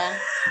 Yeah.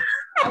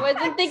 I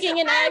wasn't thinking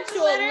an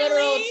actual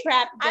literal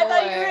trap door. I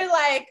thought you were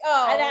like,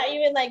 I thought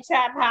you were like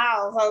trap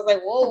house. I was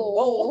like,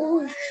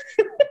 whoa.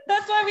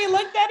 That's why we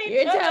looked at each other.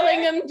 You're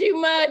telling them too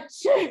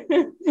much.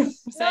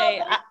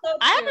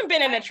 I haven't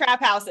been in a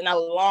trap house in a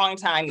long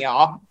time,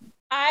 y'all.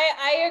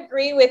 I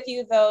agree with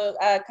you though,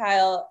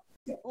 Kyle.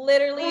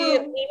 Literally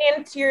lean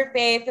into your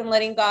faith and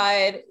letting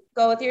God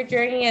go with your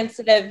journey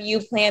instead of you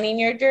planning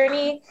your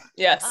journey.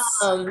 Yes.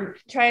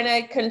 Trying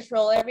to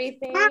control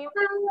everything.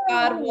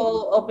 God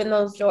will open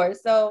those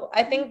doors. So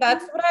I think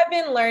that's what I've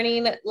been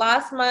learning.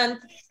 Last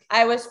month,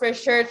 I was for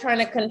sure trying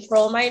to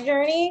control my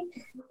journey.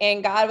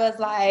 And God was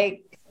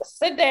like,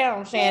 sit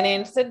down,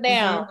 Shannon, sit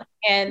down. Mm-hmm.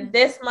 And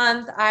this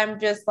month, I'm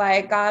just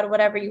like, God,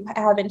 whatever you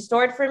have in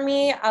store for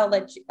me, I'll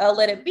let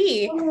it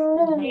be.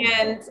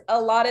 And a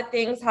lot of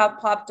things have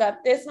popped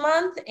up this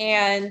month,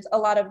 and a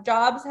lot of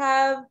jobs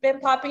have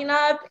been popping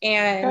up,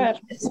 and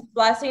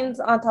blessings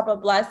on top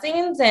of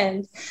blessings.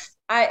 And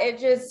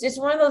it's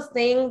one of those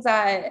things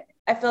that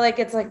I feel like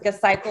it's like a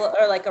cycle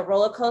or like a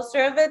roller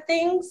coaster of the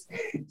things.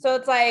 So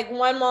it's like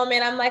one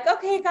moment I'm like,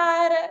 okay,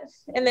 God.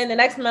 And then the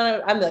next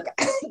moment I'm like,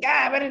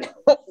 God,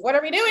 what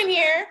are we doing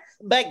here?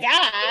 But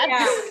God.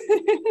 Yeah.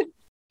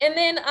 And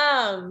then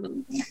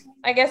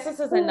I guess this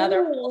is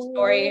another whole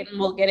story and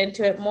we'll get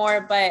into it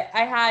more, but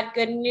I had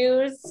good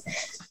news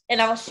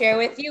and I'll share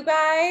with you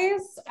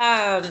guys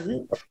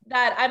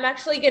that I'm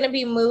actually going to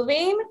be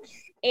moving.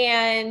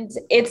 And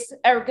it's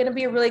going to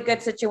be a really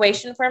good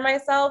situation for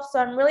myself. So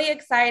I'm really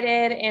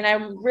excited, and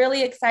I'm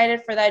really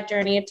excited for that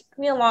journey. It took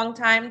me a long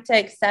time to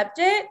accept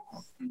it,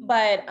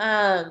 but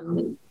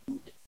I'm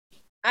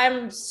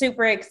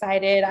super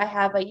excited. I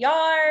have a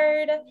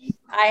yard.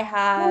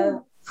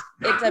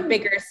 It's a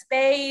bigger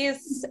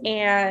space,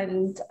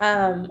 and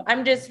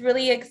I'm just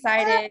really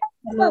excited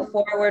to move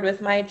forward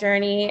with my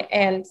journey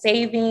and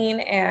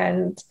saving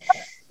and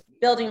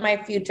building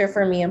my future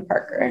for me and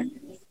Parker.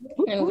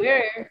 And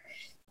we're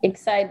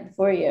excited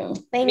for you.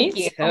 Thank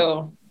you.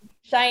 Too.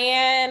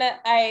 Cheyenne,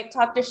 I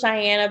talked to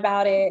Cheyenne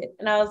about it,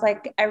 and I was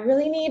like, I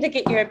really need to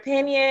get your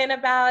opinion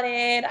about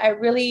it. I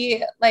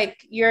really, like,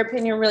 your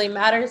opinion really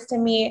matters to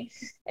me.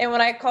 And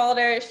when I called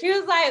her, she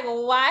was like,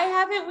 why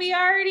haven't we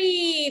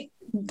already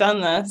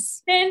done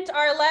this? Sent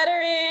our letter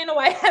in?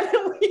 Why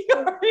haven't we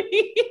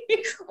already?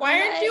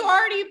 Why aren't you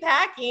already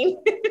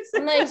packing?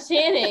 I'm like,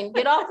 Shannon,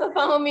 get off the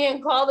phone with me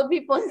and call the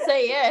people and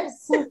say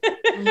yes.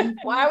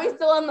 Why are we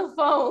still on the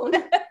phone?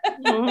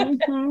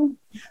 Mm-hmm.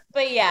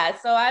 But yeah,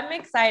 so I'm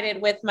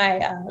excited with my,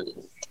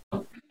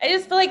 I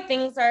just feel like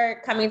things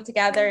are coming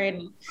together,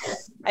 and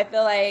I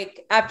feel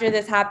like after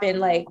this happened,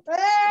 like,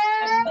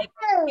 I'm like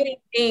getting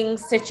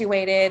things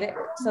situated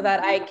so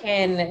that I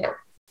can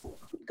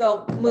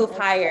move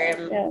higher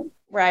and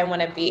where I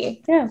want to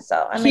be. Yeah.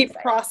 So I'm keep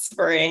excited.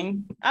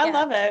 Prospering. I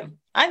love it.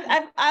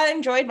 I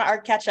enjoyed our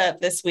catch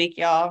up this week,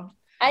 y'all.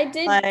 I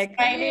did. I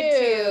did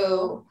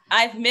too.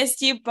 I've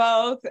missed you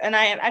both, and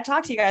I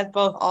talk to you guys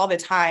both all the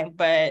time,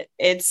 but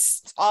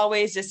it's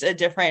always just a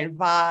different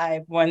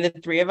vibe when the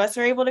three of us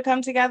are able to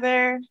come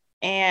together.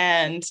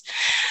 And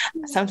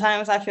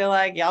sometimes I feel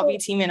like y'all be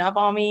teaming up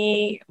on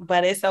me,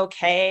 but it's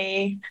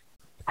okay.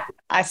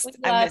 I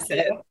miss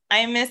it.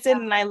 I miss it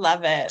and I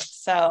love it.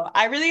 So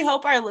I really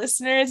hope our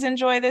listeners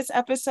enjoy this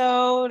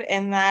episode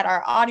and that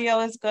our audio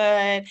is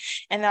good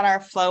and that our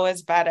flow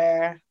is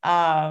better.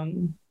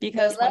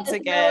 Because once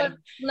again,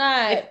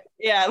 let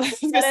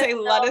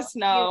us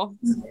know.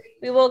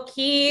 We will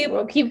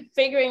keep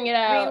figuring it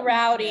out,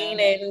 rerouting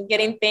and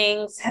getting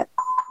things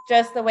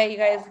just the way you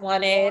guys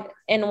wanted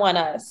and want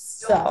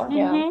us. So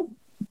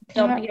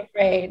don't be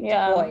afraid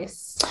to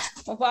voice.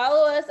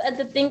 Follow us at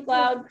the Think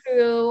Loud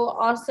Crew.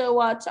 Also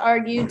watch our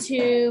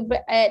YouTube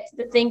at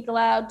the Think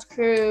Loud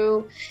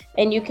Crew.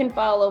 And you can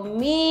follow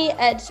me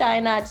at Shy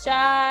Not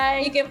Shy.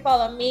 You can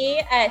follow me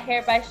at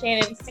Hair by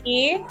Shannon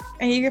C.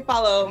 And you can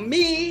follow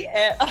me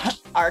at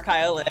R.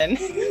 Kyle Lynn.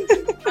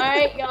 All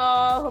right,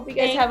 y'all. Hope you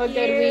guys have a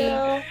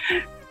good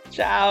week.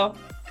 Ciao.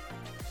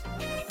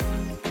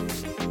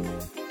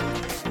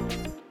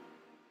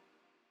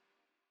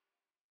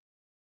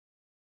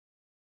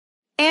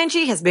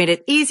 Angie has made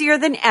it easier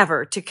than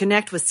ever to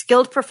connect with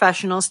skilled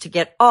professionals to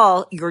get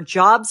all your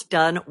jobs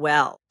done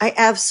well. I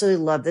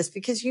absolutely love this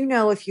because,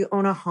 if you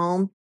own a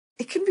home,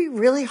 it can be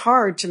really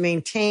hard to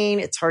maintain.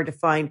 It's hard to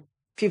find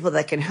people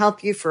that can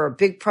help you for a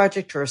big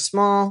project or a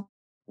small.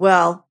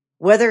 Well,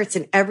 whether it's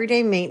in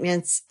everyday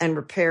maintenance and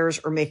repairs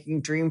or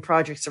making dream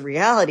projects a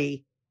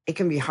reality, it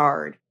can be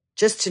hard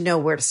just to know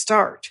where to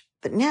start.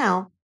 But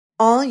now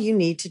all you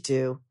need to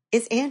do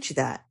is Angie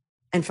that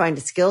and find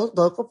a skilled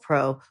local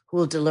pro who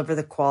will deliver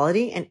the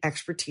quality and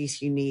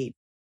expertise you need.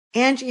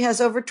 Angie has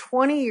over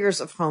 20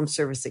 years of home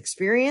service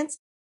experience,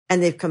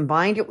 And they've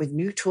combined it with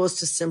new tools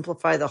to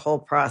simplify the whole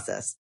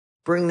process.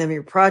 Bring them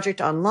your project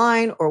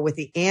online or with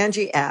the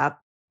Angie app.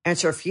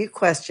 Answer a few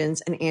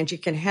questions and Angie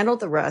can handle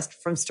the rest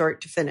from start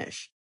to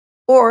finish.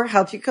 Or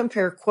help you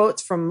compare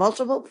quotes from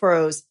multiple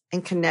pros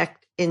and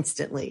connect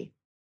instantly.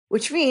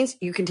 Which means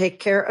you can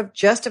take care of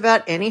just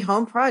about any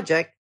home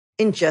project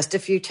in just a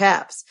few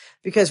taps.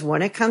 Because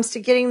when it comes to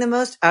getting the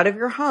most out of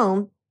your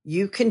home,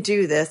 you can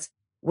do this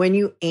when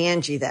you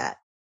Angie that.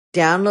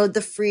 Download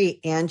the free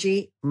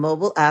Angie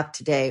mobile app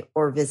today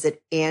or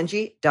visit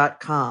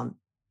Angie.com.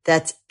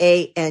 That's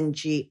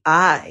ANGI.com.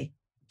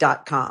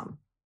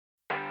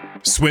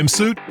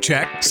 Swimsuit?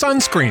 Check.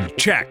 Sunscreen?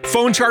 Check.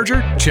 Phone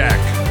charger?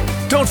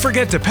 Check. Don't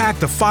forget to pack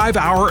the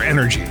 5-Hour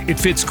Energy. It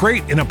fits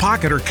great in a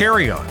pocket or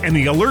carry-on, and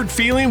the alert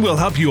feeling will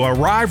help you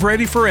arrive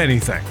ready for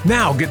anything.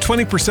 Now get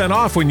 20%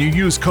 off when you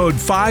use code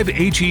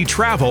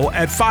 5HETRAVEL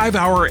at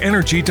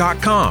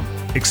 5hourenergy.com.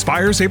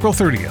 Expires April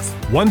 30th.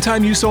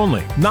 One-time use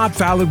only. Not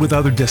valid with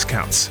other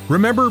discounts.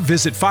 Remember,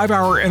 visit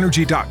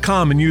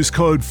 5hourenergy.com and use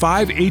code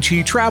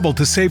 5HETRAVEL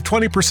to save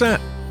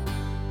 20%.